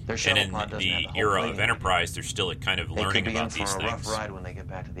 And in the era of Enterprise, they're still kind of learning about these things. Rough ride when they get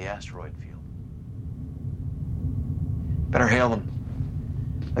back to the asteroid field. Better hail them.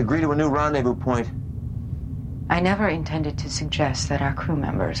 Agree to a new rendezvous point. I never intended to suggest that our crew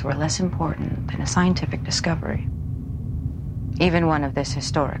members were less important than a scientific discovery, even one of this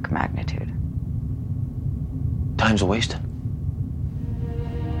historic magnitude. Time's a-wasting.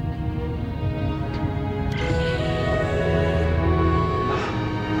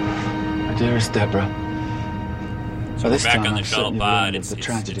 My dearest Deborah. So we're back on the shuttle pod.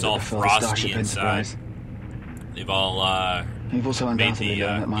 It's all frosty inside. They've all You've also made the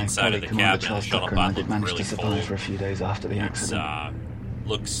inside of the cabin. The shuttle pod looks really cold. For a few days after the accident.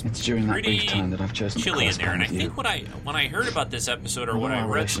 Looks it's during that brief time that I've chosen chilly in there. And I think when I heard about this episode, or when I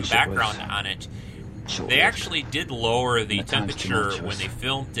read some background on it, they actually did lower the temperature when they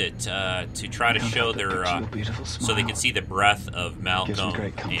filmed it to try to show their so they could see the breath of Malcolm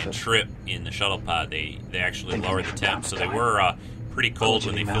and Trip in the shuttle pod. They actually lowered the temp, so they were pretty cold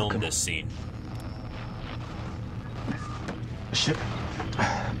when they filmed this scene. The ship.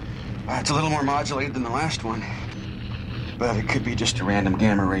 It's a little more modulated than the last one, but it could be just a random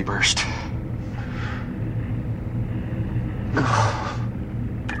gamma ray burst.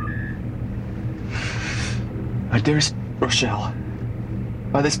 My dearest Rochelle,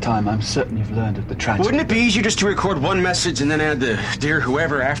 by this time I'm certain you've learned of the tragedy. Wouldn't it be easier just to record one message and then add the dear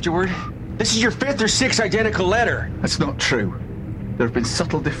whoever afterward? This is your 5th or 6th identical letter. That's not true. There have been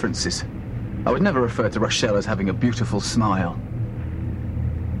subtle differences. I would never refer to Rochelle as having a beautiful smile.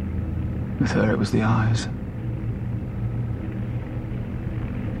 With her, it was the eyes.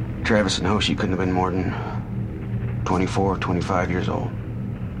 Travis knows she couldn't have been more than 24, 25 years old.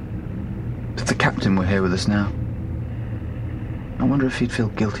 If the captain were here with us now, I wonder if he'd feel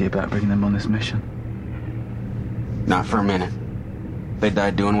guilty about bringing them on this mission. Not for a minute. They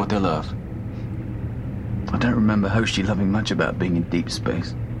died doing what they loved. I don't remember Hoshi loving much about being in deep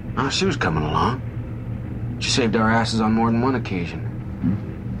space. Oh, she was coming along. She saved our asses on more than one occasion.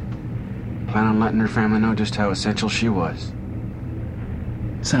 Plan on letting her family know just how essential she was.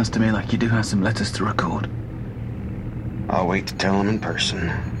 Sounds to me like you do have some letters to record. I'll wait to tell them in person.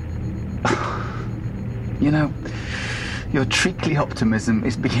 You know, your treacly optimism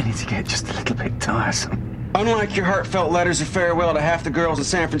is beginning to get just a little bit tiresome. Unlike your heartfelt letters of farewell to half the girls in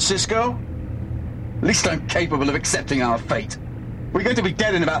San Francisco, at least I'm capable of accepting our fate. We're going to be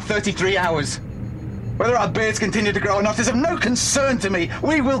dead in about 33 hours. Whether our beards continue to grow or not is of no concern to me.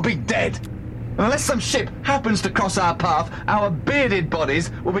 We will be dead. Unless some ship happens to cross our path, our bearded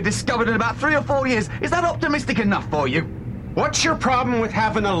bodies will be discovered in about 3 or 4 years. Is that optimistic enough for you? What's your problem with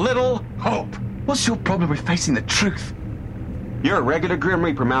having a little hope? What's your problem with facing the truth? You're a regular Grim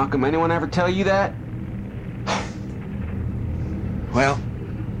Reaper, Malcolm. Anyone ever tell you that? Well,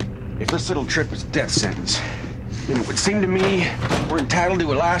 if this little trip is a death sentence, then it would seem to me we're entitled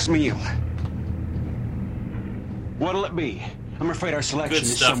to a last meal. What'll it be? I'm afraid our selection Good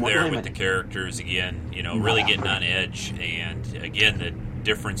is stuff somewhat there limited. with the characters again. Really getting on edge, and again the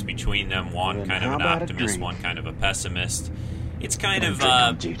difference between them. One kind of an optimist, one kind of a pessimist. It's kind of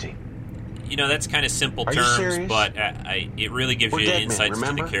that's kind of simple terms, but it really gives you insights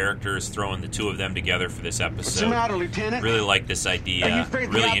to the characters. Throwing the two of them together for this episode. What's the matter, Lieutenant? Really like this idea.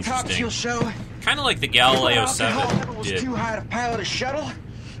 Really interesting. Show? Kind of like the Galileo 7 did. Too high to pilot a shuttle?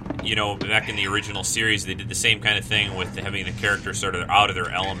 Back in the original series, they did the same kind of thing with having the characters sort of out of their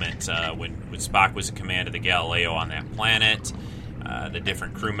element. When Spock was in command of the Galileo on that planet, the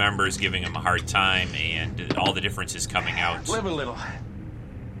different crew members giving him a hard time, and all the differences coming out. Live a little.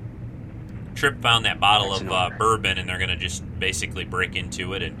 Trip found that bottle of bourbon, and they're going to just basically break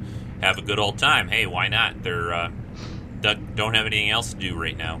into it and have a good old time. Hey, why not? They're don't have anything else to do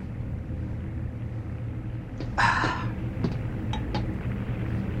right now.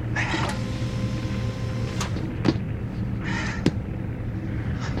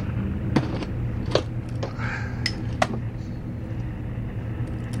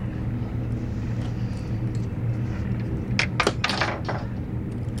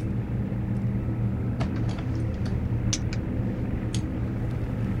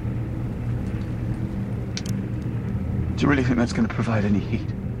 Do you really think that's going to provide any heat?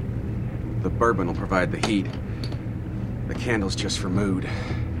 The bourbon will provide the heat. The candle's just for mood.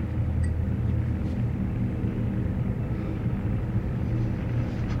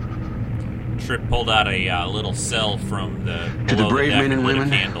 Trip pulled out a little cell from To the brave men and lit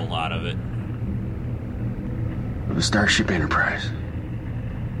women a candle out of it. Of the Starship Enterprise.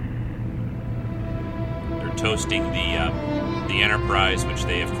 They're toasting the Enterprise, which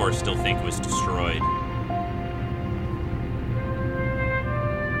they of course still think was destroyed.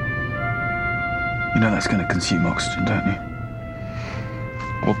 You know that's going to consume oxygen, don't you?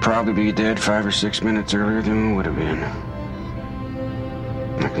 We'll probably be dead 5 or 6 minutes earlier than we would have been.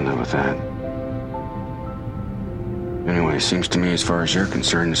 I can live with that. Anyway, it seems to me as far as you're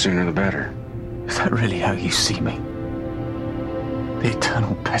concerned, the sooner the better. Is that really how you see me? The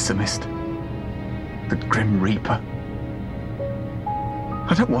eternal pessimist? The Grim Reaper?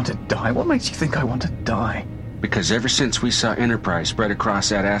 I don't want to die. What makes you think I want to die? Because ever since we saw Enterprise spread across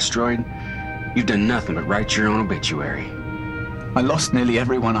that asteroid, you've done nothing but write your own obituary. I lost nearly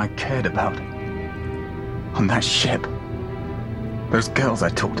everyone I cared about. On that ship. Those girls I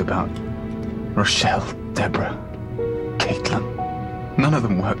talked about. Rochelle, Deborah, Caitlin. None of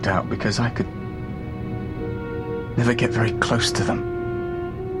them worked out because I could never get very close to them.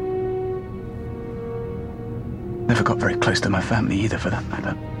 Never got very close to my family either, for that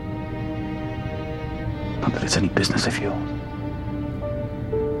matter. Not that it's any business of yours.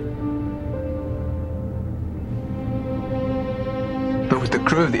 But with the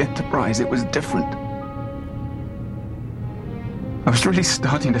crew of the Enterprise, it was different. I was really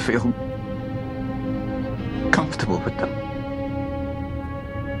starting to feel comfortable with them.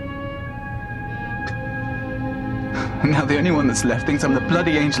 And now the only one that's left thinks I'm the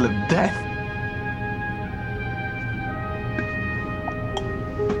bloody angel of death.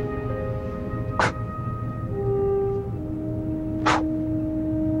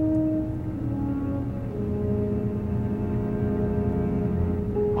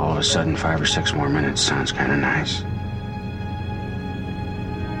 All of a sudden, 5 or 6 more minutes sounds kind of nice.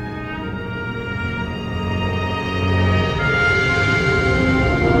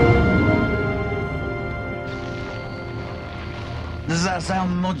 Does that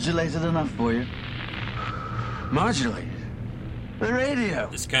sound modulated enough for you? Modulated? The radio.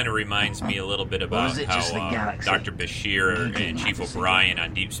 This kind of reminds me a little bit about how Dr. Bashir and Chief O'Brien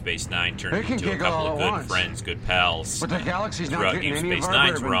on Deep Space Nine turned into a couple of good friends, good pals But the galaxy's not throughout getting Deep any of Space our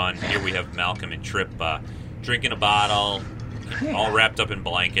Nine's bourbon. run. Here we have Malcolm and Trip drinking a bottle, all wrapped up in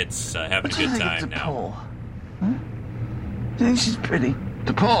blankets, having a good time now. Huh? Do you think she's pretty?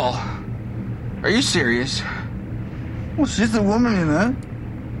 DePaul? Are you serious? Well, she's a woman, you know.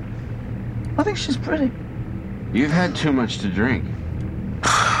 I think she's pretty. You've had too much to drink.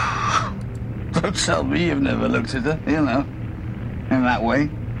 Don't tell me you've never looked at her, you know, in that way.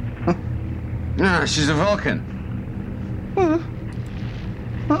 Nah, she's a Vulcan.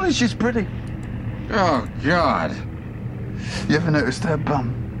 Well, she's pretty. Oh, God. You ever noticed her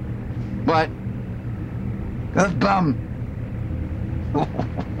bum? What? Her bum.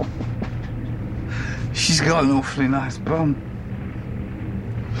 She's got an awfully nice bum.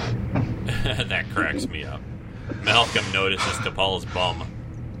 That cracks me up. Malcolm notices T'Pol's bum.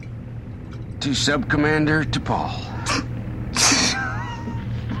 To Sub-Commander T'Pol.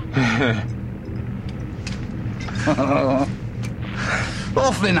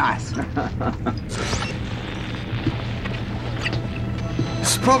 Awfully nice.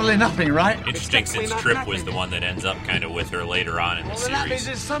 It's probably nothing, right? Interesting, since Trip was the one that ends up kind of with her later on in the Well, that means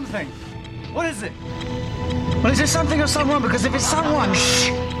series. it's something. What is it? Well, is it something or someone? Because if it's someone, shh.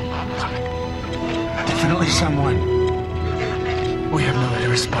 Definitely someone. We have nowhere to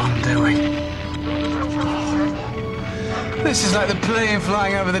respond, do we? This is like the plane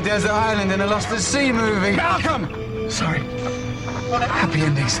flying over the desert island in a Lost at Sea movie. Malcolm! Sorry. Happy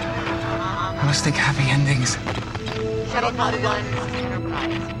endings. I must think happy endings. Shuttle Pod 1,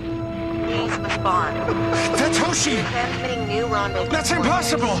 Enterprise. Please respond. That's Hoshi! Transmitting new rendezvous. That's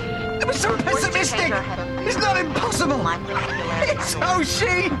impossible! It was so pessimistic! It's not impossible! It's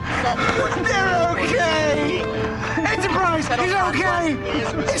Hoshi! They're okay! Enterprise is okay!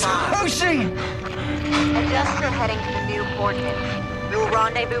 It's Hoshi! Adjust your heading to the new coordinates. We will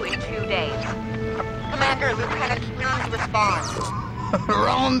rendezvous in 2 days. Commander, Lieutenant, please respond.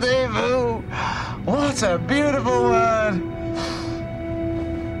 Rendezvous! What a beautiful word!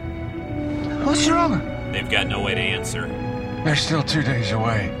 What's wrong? They've got no way to answer. They're still 2 days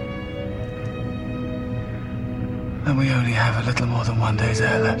away. And we only have a little more than 1 day's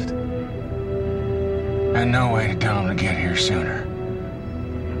air left. And no way to tell them to get here sooner.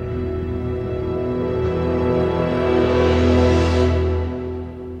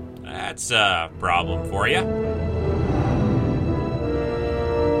 That's a problem for you.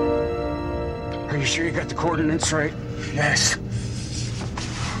 Are you sure you got the coordinates right? Yes.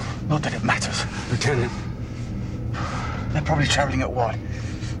 Not that it matters. Lieutenant. They're probably traveling at what?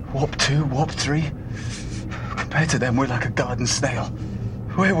 Warp 2, Warp 3? Compared to them, we're like a garden snail.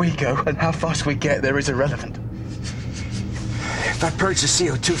 Where we go and how fast we get there is irrelevant. If I purge the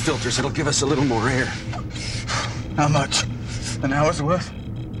CO2 filters, it'll give us a little more air. How much? An hour's worth?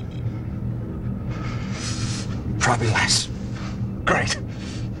 Probably less. Great.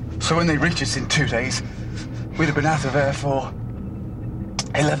 So when they reach us in 2 days, we'd have been out of air for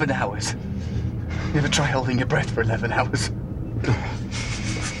 11 hours. You ever try holding your breath for 11 hours?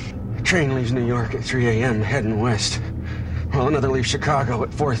 Train leaves New York at 3 a.m. heading west, while another leaves Chicago at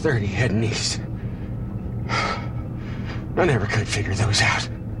 4:30 heading east. I never could figure those out.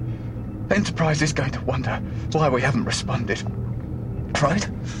 Enterprise is going to wonder why we haven't responded. Right?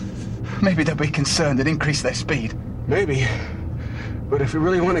 Maybe they'll be concerned and increase their speed. Maybe. But if we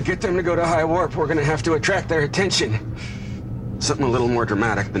really want to get them to go to high warp, we're going to have to attract their attention. Something a little more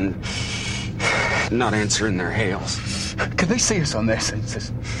dramatic than not answering their hails. Can they see us on their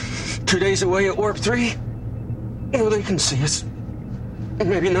sensors? 2 days away at Warp 3? No, they can see us.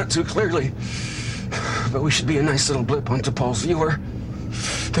 Maybe not too clearly. But we should be a nice little blip on T'Pol's viewer.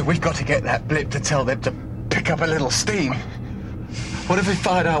 Then we've got to get that blip to tell them to pick up a little steam. What if we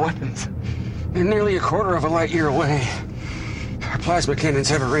fired our weapons? They're nearly a quarter of a light year away. Our plasma cannons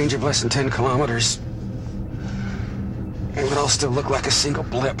have a range of less than 10 kilometers. It would all still look like a single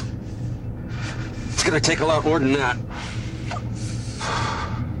blip. It's gonna take a lot more than that.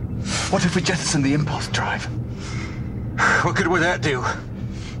 What if we jettison the impulse drive? What good would that do?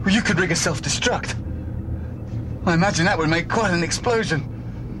 Well, you could rig a self-destruct. I imagine that would make quite an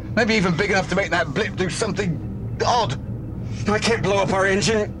explosion. Maybe even big enough to make that blip do something odd. I can't blow up our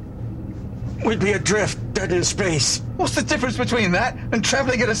engine. We'd be adrift, dead in space. What's the difference between that and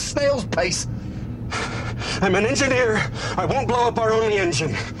traveling at a snail's pace? I'm an engineer. I won't blow up our only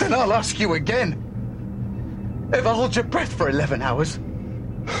engine. Then I'll ask you again. Ever hold your breath for 11 hours?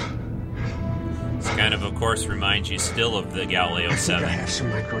 This kind of course, reminds you still of the Galileo 7. I have some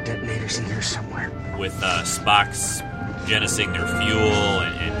micro detonators in here somewhere. With Spock's jettisoning their fuel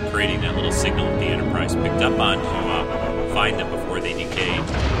and creating that little signal that the Enterprise picked up on to find them before they decayed.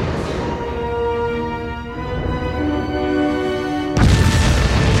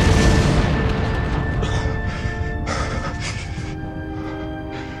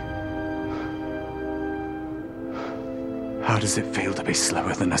 How does it feel to be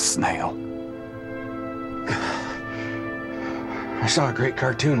slower than a snail? I saw a great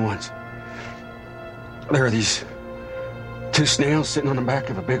cartoon once. There are these two snails sitting on the back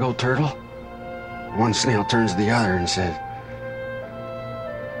of a big old turtle. One snail turns to the other and said,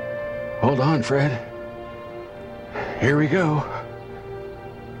 "Hold on, Fred. Here we go."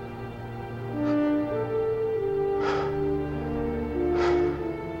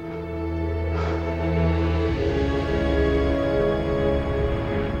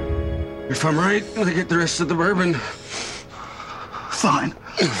 If I'm right, they get the rest of the bourbon. Fine.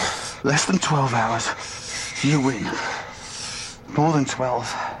 Less than 12 hours. You win. More than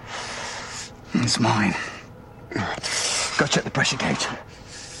 12. It's mine. Go check the pressure gauge.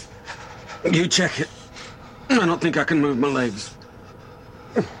 You check it. I don't think I can move my legs.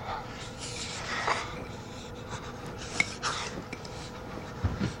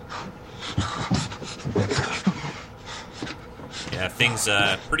 Yeah, things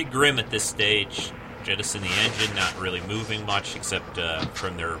pretty grim at this stage. Jettison the engine, not really moving much except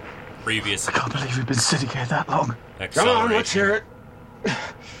from their previous... I can't believe we've been sitting here that long. Come on, let's hear it.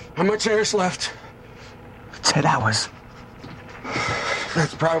 How much air's left? 10 hours.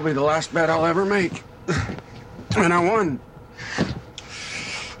 That's probably the last bet I'll ever make. And I won.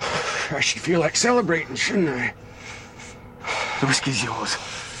 I should feel like celebrating, shouldn't I? The whiskey's yours.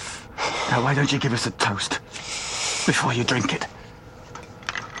 Now, why don't you give us a toast before you drink it?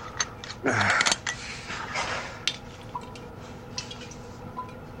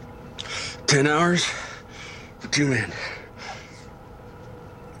 10 hours for 2 men.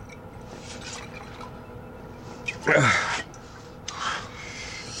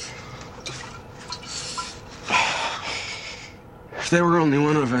 If there were only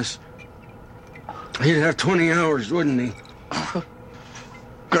one of us, he'd have 20 hours, wouldn't he?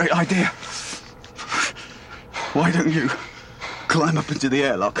 Great idea. Why don't you climb up into the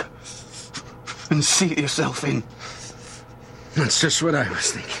airlock and seat yourself in? That's just what I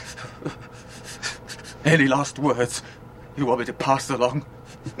was thinking. Any last words you want me to pass along?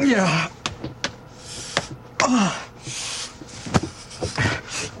 Yeah.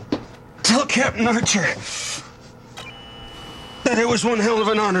 Tell Captain Archer that it was one hell of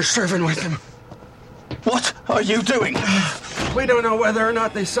an honor serving with him. What are you doing? We don't know whether or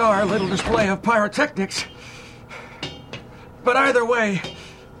not they saw our little display of pyrotechnics. But either way,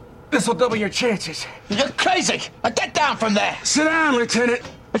 this will double your chances. You're crazy! Now get down from there! Sit down, Lieutenant.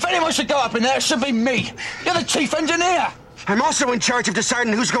 If anyone should go up in there, it should be me. You're the chief engineer. I'm also in charge of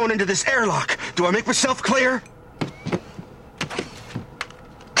deciding who's going into this airlock. Do I make myself clear?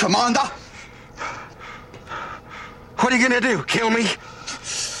 Commander? What are you gonna do, kill me?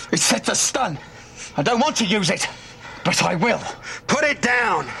 It's set to stun. I don't want to use it, but I will. Put it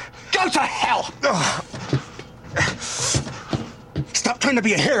down. Go to hell! Stop trying to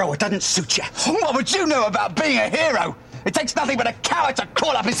be a hero. It doesn't suit you. What would you know about being a hero? It takes nothing but a coward to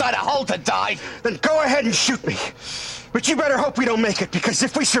crawl up inside a hole to die. Then go ahead and shoot me. But you better hope we don't make it, because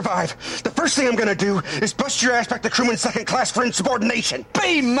if we survive, the first thing I'm gonna do is bust your ass back to crewman second class for insubordination.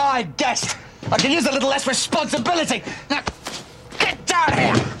 Be my guest. I can use a little less responsibility. Now, get down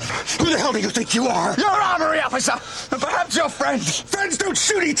here. Who the hell do you think you are? You're an armory officer, and perhaps your friend. Friends don't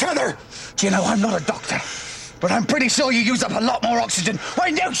shoot each other. Do you know, I'm not a doctor, but I'm pretty sure you use up a lot more oxygen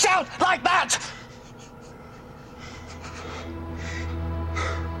when you shout like that.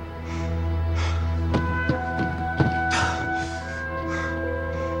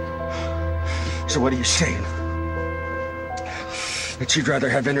 So what are you saying? That you'd rather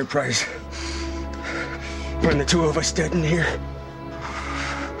have Enterprise than the two of us dead in here?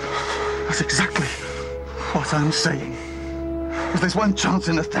 That's exactly what I'm saying. If there's one chance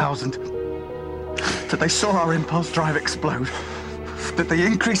in 1,000 that they saw our impulse drive explode, that they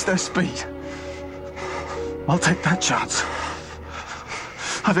increased their speed, I'll take that chance.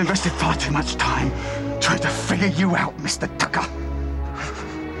 I've invested far too much time trying to figure you out, Mr. Tucker.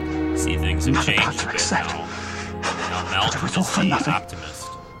 See, things have changed a bit now. Now Malcolm is the optimist.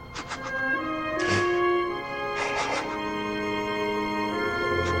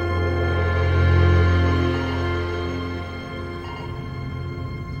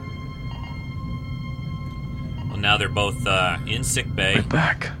 Well, now they're both in sick bay. We're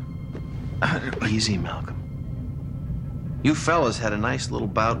back. Easy, Malcolm. You fellas had a nice little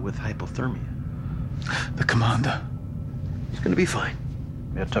bout with hypothermia. The commander. He's gonna be fine.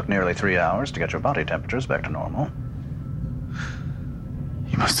 It took nearly 3 hours to get your body temperatures back to normal.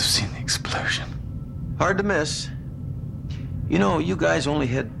 You must have seen the explosion. Hard to miss. You know, you guys only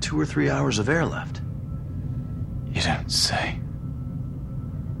had 2 or 3 hours of air left. You don't say.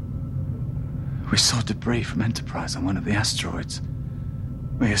 We saw debris from Enterprise on one of the asteroids.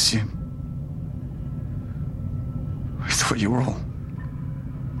 We assumed... We thought you were all...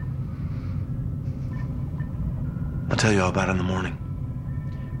 I'll tell you all about it in the morning.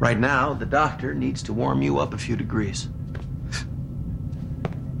 Right now, the doctor needs to warm you up a few degrees.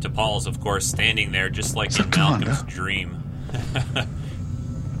 T'Pol's, of course, standing there just like in Malcolm's dream.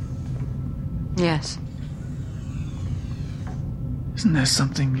 Yes. Isn't there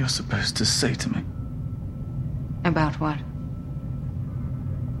something you're supposed to say to me? About what?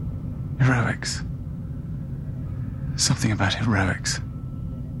 Heroics. Something about heroics.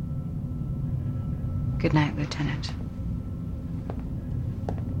 Good night, Lieutenant.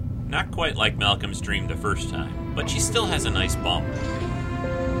 Not quite like Malcolm's dream the first time, but she still has a nice bump.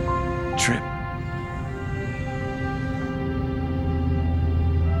 Trip.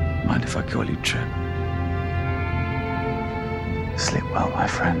 Mind if I call you Trip? Sleep well, my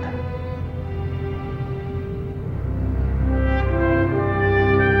friend.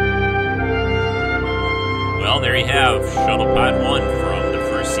 Well, there you have Shuttlepod 1 from the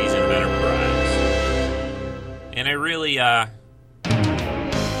first season of Enterprise. And I really, I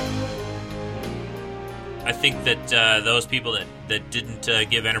think that those people that didn't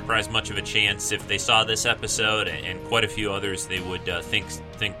give Enterprise much of a chance, if they saw this episode and quite a few others, they would think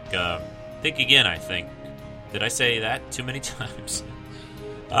again, I think. Did I say that too many times?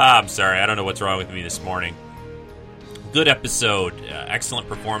 I'm sorry, I don't know what's wrong with me this morning. Good episode. Excellent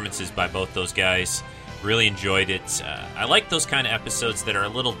performances by both those guys. Really enjoyed it. I like those kind of episodes that are a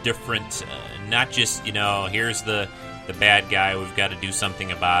little different. Not just, here's the bad guy, we've got to do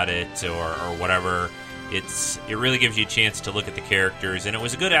something about it, or whatever. It really gives you a chance to look at the characters, and it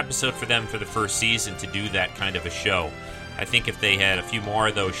was a good episode for them for the first season to do that kind of a show. I think if they had a few more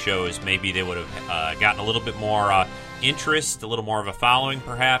of those shows, maybe they would have gotten a little bit more interest, a little more of a following,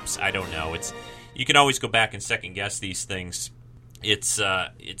 perhaps. I don't know. You can always go back and second guess these things. It's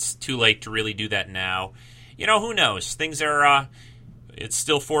too late to really do that now. Who knows? Things are. It's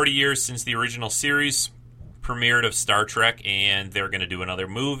still 40 years since the original series premiered of Star Trek, and they're going to do another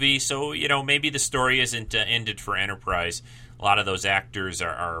movie. So maybe the story isn't ended for Enterprise. A lot of those actors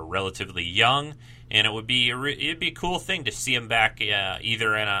are relatively young, and it'd be a cool thing to see them back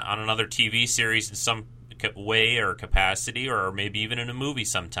either on another TV series in some way or capacity, or maybe even in a movie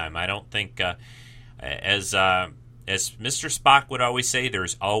sometime. I don't think as Mr. Spock would always say,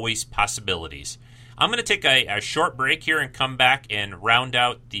 there's always possibilities. I'm going to take a short break here and come back and round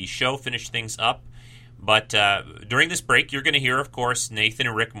out the show, finish things up. But during this break, you're going to hear, of course, Nathan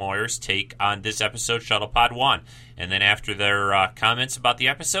and Rick Moyer's take on this episode, Shuttlepod 1. And then after their comments about the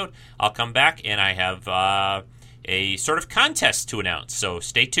episode, I'll come back and I have a sort of contest to announce. So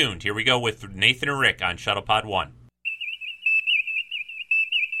stay tuned. Here we go with Nathan and Rick on Shuttlepod 1.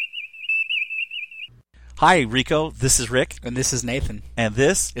 Hi, Rico. This is Rick. And this is Nathan. And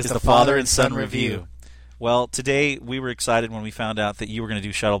this is the Father and Son Review. Well, today we were excited when we found out that you were going to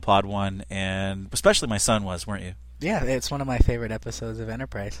do Shuttlepod 1, and especially my son was, weren't you? Yeah, it's one of my favorite episodes of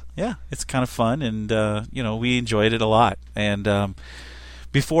Enterprise. Yeah, it's kind of fun, and we enjoyed it a lot. And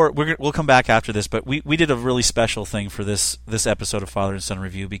before we'll come back after this, but we did a really special thing for this episode of Father and Son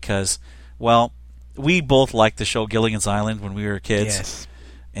Review because, well, we both liked the show Gilligan's Island when we were kids. Yes.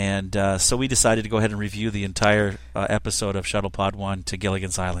 And so we decided to go ahead and review the entire episode of Shuttlepod 1 to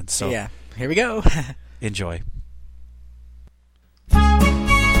Gilligan's Island. So yeah, here we go. Enjoy.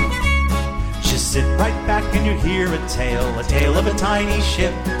 Just sit right back and you hear a tale of a tiny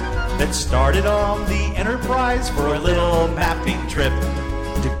ship that started on the Enterprise for a little mapping trip.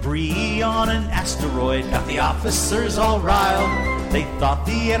 Debris on an asteroid got the officers all riled. They thought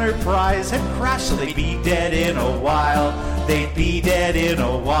the Enterprise had crashed, so they'd be dead in a while. They'd be dead in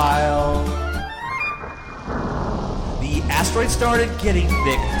a while. The asteroid started getting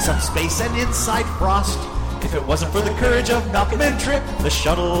thick, some space and inside frost. If it wasn't for the courage of Malcolm and Trip, the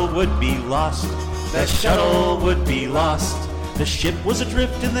shuttle would be lost. The shuttle would be lost. The ship was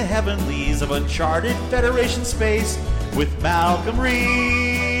adrift in the heavenlies of uncharted Federation space with Malcolm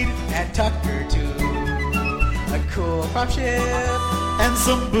Reed and Tucker too. A cool prop ship and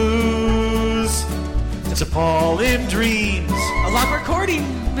some booze to Paul in dreams. A live recording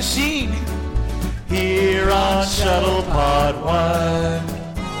machine. Here on Shuttlepod 1,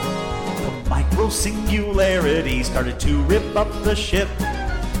 the micro-singularity started to rip up the ship.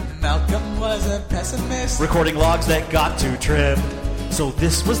 Malcolm was a pessimist, recording logs that got to Trip. So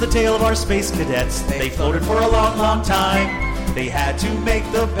this was the tale of our space cadets. They floated for a long, long time. They had to make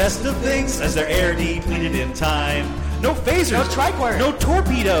the best of things as their air depleted in time. No phasers, no tricor, no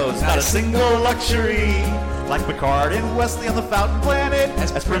torpedoes, not a single luxury. Like Picard and Wesley on the Fountain Planet,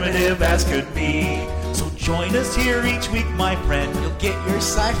 as primitive as could be. So join us here each week, my friend. You'll get your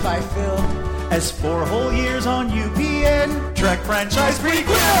sci-fi fill. As 4 whole years on UPN, Trek franchise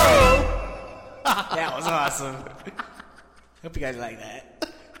prequel! That was awesome. Hope you guys like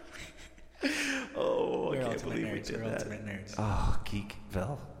that. Oh, I can't believe we did that. Nerds. Oh,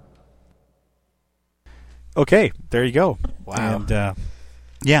 Geekville. Okay, there you go. Wow. And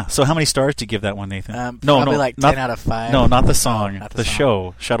Yeah. So how many stars do you give that one, Nathan? Probably like 10 out of 5. No, not the song. Not the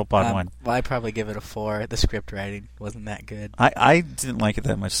show, Shuttlepod 1. Well, I'd probably give it a 4. The script writing wasn't that good. I didn't like it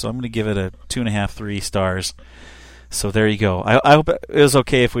that much, so I'm going to give it a 2.5, 3 stars. So there you go. I hope it was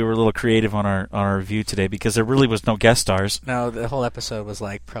okay if we were a little creative on our review today, because there really was no guest stars. No, the whole episode was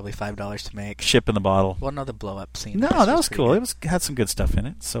like probably $5 to make. Ship in the bottle. Well, no, the blow-up scene. No, that was cool. It had some good stuff in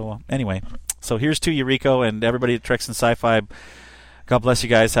it. So anyway, so here's to you, Rico, and everybody at Treks and Sci-Fi. God bless you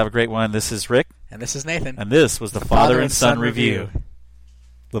guys. Have a great one. This is Rick. And this is Nathan. And this was the Father and Son Review.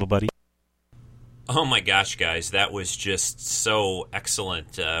 Little buddy. Oh my gosh, guys, that was just so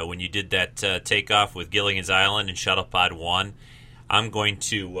excellent. When you did that takeoff with Gilligan's Island and Shuttlepod 1, I'm going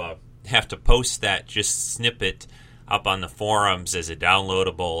to have to post that just snippet up on the forums as a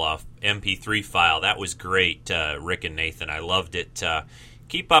downloadable MP3 file. That was great, Rick and Nathan. I loved it.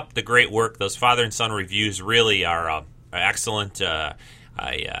 Keep up the great work. Those Father and Son reviews really are excellent.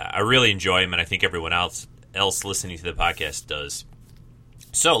 I really enjoy them, and I think everyone else listening to the podcast does.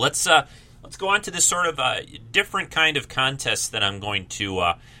 So let's go on to this sort of different kind of contest that I'm going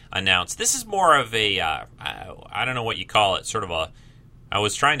to announce. This is more of a, I don't know what you call it, sort of I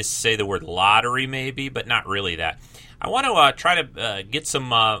was trying to say the word lottery maybe, but not really that. I want to try to get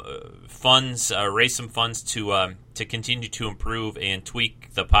some funds, raise some funds to continue to improve and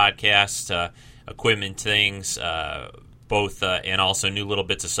tweak the podcast, equipment things, both, and also new little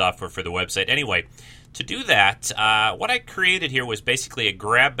bits of software for the website. Anyway, to do that, what I created here was basically a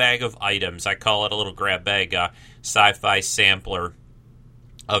grab bag of items. I call it a little grab bag sci-fi sampler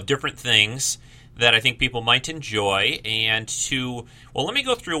of different things that I think people might enjoy. And let me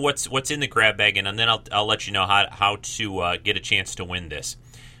go through what's in the grab bag, and then I'll let you know how to get a chance to win this.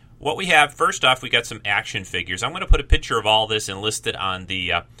 What we have, first off, we got some action figures. I'm going to put a picture of all this and list it on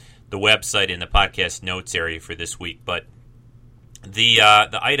the website in the podcast notes area for this week. But the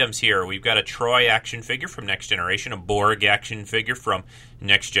items here, we've got a Troy action figure from Next Generation, a Borg action figure from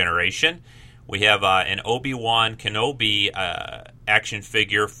Next Generation. We have an Obi-Wan Kenobi action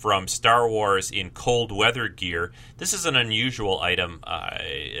figure from Star Wars in cold weather gear. This is an unusual item,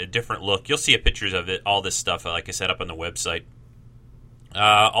 a different look. You'll see pictures of it, all this stuff, like I said, up on the website.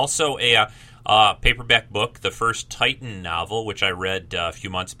 Also a paperback book, the first Titan novel, which I read a few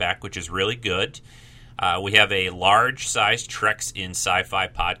months back, which is really good. We have a large-sized Treks in Sci-Fi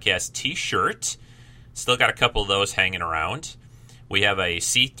podcast T-shirt. Still got a couple of those hanging around. We have a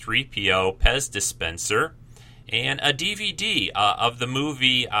C-3PO Pez dispenser and a DVD of the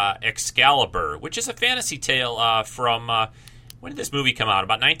movie Excalibur, which is a fantasy tale from, when did this movie come out?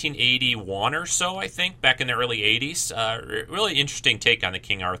 About 1981 or so, I think, back in the early 80s. Really interesting take on the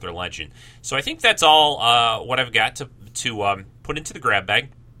King Arthur legend. So I think that's all what I've got to put into the grab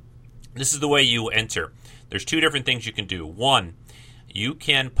bag. This is the way you enter. There's two different things you can do. One, you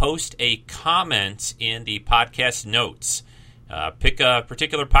can post a comment in the podcast notes. Pick a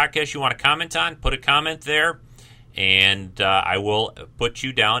particular podcast you want to comment on, put a comment there, and I will put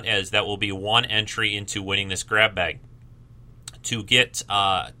you down, as that will be one entry into winning this grab bag. To get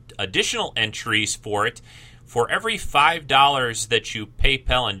additional entries for it, for every $5 that you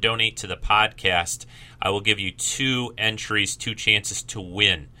PayPal and donate to the podcast, I will give you 2 entries, 2 chances to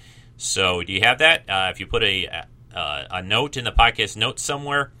win. So do you have that? If you put a note in the podcast notes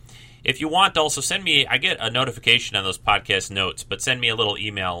somewhere, if you want, also send me, I get a notification on those podcast notes, but send me a little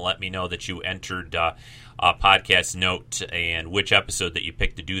email and let me know that you entered a podcast note and which episode that you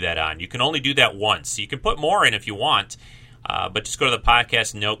picked to do that on. You can only do that once. You can put more in if you want, but just go to the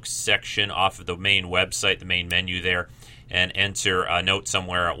podcast notes section off of the main website, the main menu there, and enter a note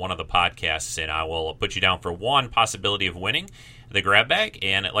somewhere at one of the podcasts, and I will put you down for one possibility of winning the grab bag.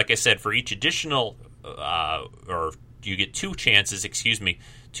 And like I said, for each additional, or you get 2 chances,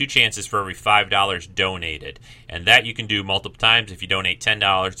 2 chances for every $5 donated. And that you can do multiple times. If you donate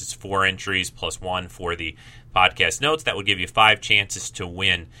 $10, it's 4 entries plus 1 for the podcast notes. That would give you 5 chances to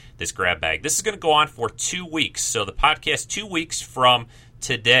win this grab bag. This is going to go on for 2 weeks. So the podcast 2 weeks from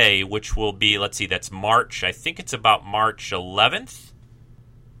today, which will be, let's see, that's March. I think it's about March 11th.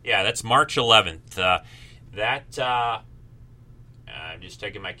 Yeah, that's March 11th. I'm just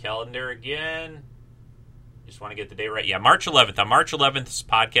checking my calendar again. Just want to get the date right. Yeah, March 11th. On March 11th's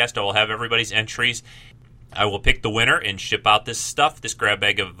podcast, I will have everybody's entries. I will pick the winner and ship out this stuff, this grab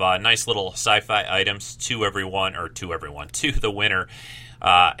bag of nice little sci-fi items to the winner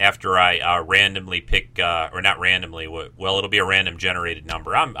after I randomly pick, or not randomly, well, it'll be a random generated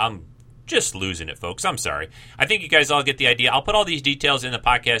number. I'm just losing it, folks. I'm sorry. I think you guys all get the idea. I'll put all these details in the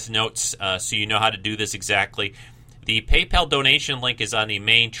podcast notes so you know how to do this exactly. The PayPal donation link is on the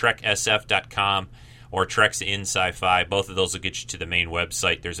main treksf.com or Treks in Sci-Fi. Both of those will get you to the main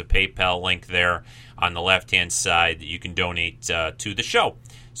website. There's a PayPal link there on the left-hand side that you can donate to the show.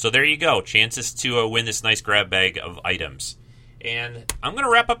 So there you go. Chances to win this nice grab bag of items. And I'm going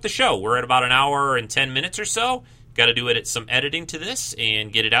to wrap up the show. We're at about an hour and 10 minutes or so. Got to do some editing to this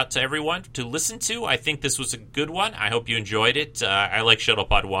and get it out to everyone to listen to. I think this was a good one. I hope you enjoyed it. I like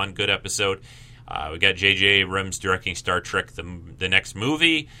Shuttlepod 1. Good episode. We got J.J. Abrams directing Star Trek, the next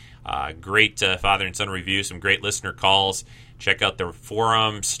movie. Great father and son review. Some great listener calls. Check out the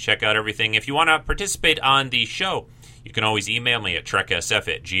forums. Check out everything. If you want to participate on the show, you can always email me at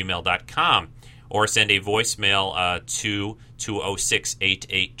treksf@gmail.com or send a voicemail to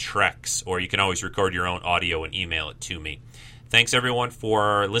 206-88-TREKS, or you can always record your own audio and email it to me. Thanks, everyone,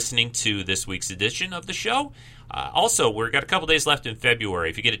 for listening to this week's edition of the show. Also, we've got a couple days left in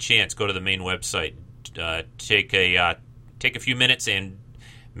February. If you get a chance, go to the main website. Take a few minutes and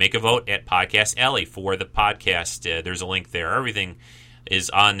make a vote at Podcast Alley for the podcast. There's a link there. Everything is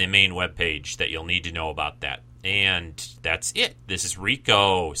on the main webpage that you'll need to know about that. And that's it. This is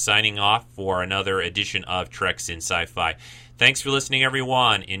Rico signing off for another edition of Treks in Sci-Fi. Thanks for listening,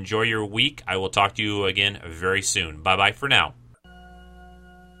 everyone. Enjoy your week. I will talk to you again very soon. Bye-bye for now.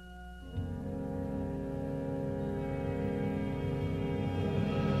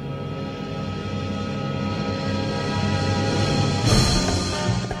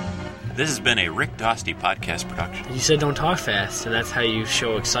 This has been a Rick Dosty podcast production. You said don't talk fast, and that's how you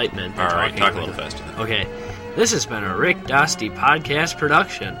show excitement. All right, talk a little faster then. Okay. This has been a Rick Dosty podcast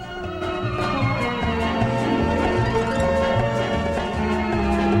production.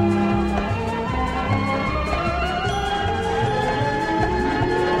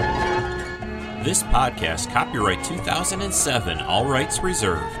 This podcast, copyright 2007, all rights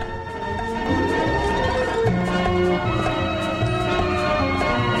reserved.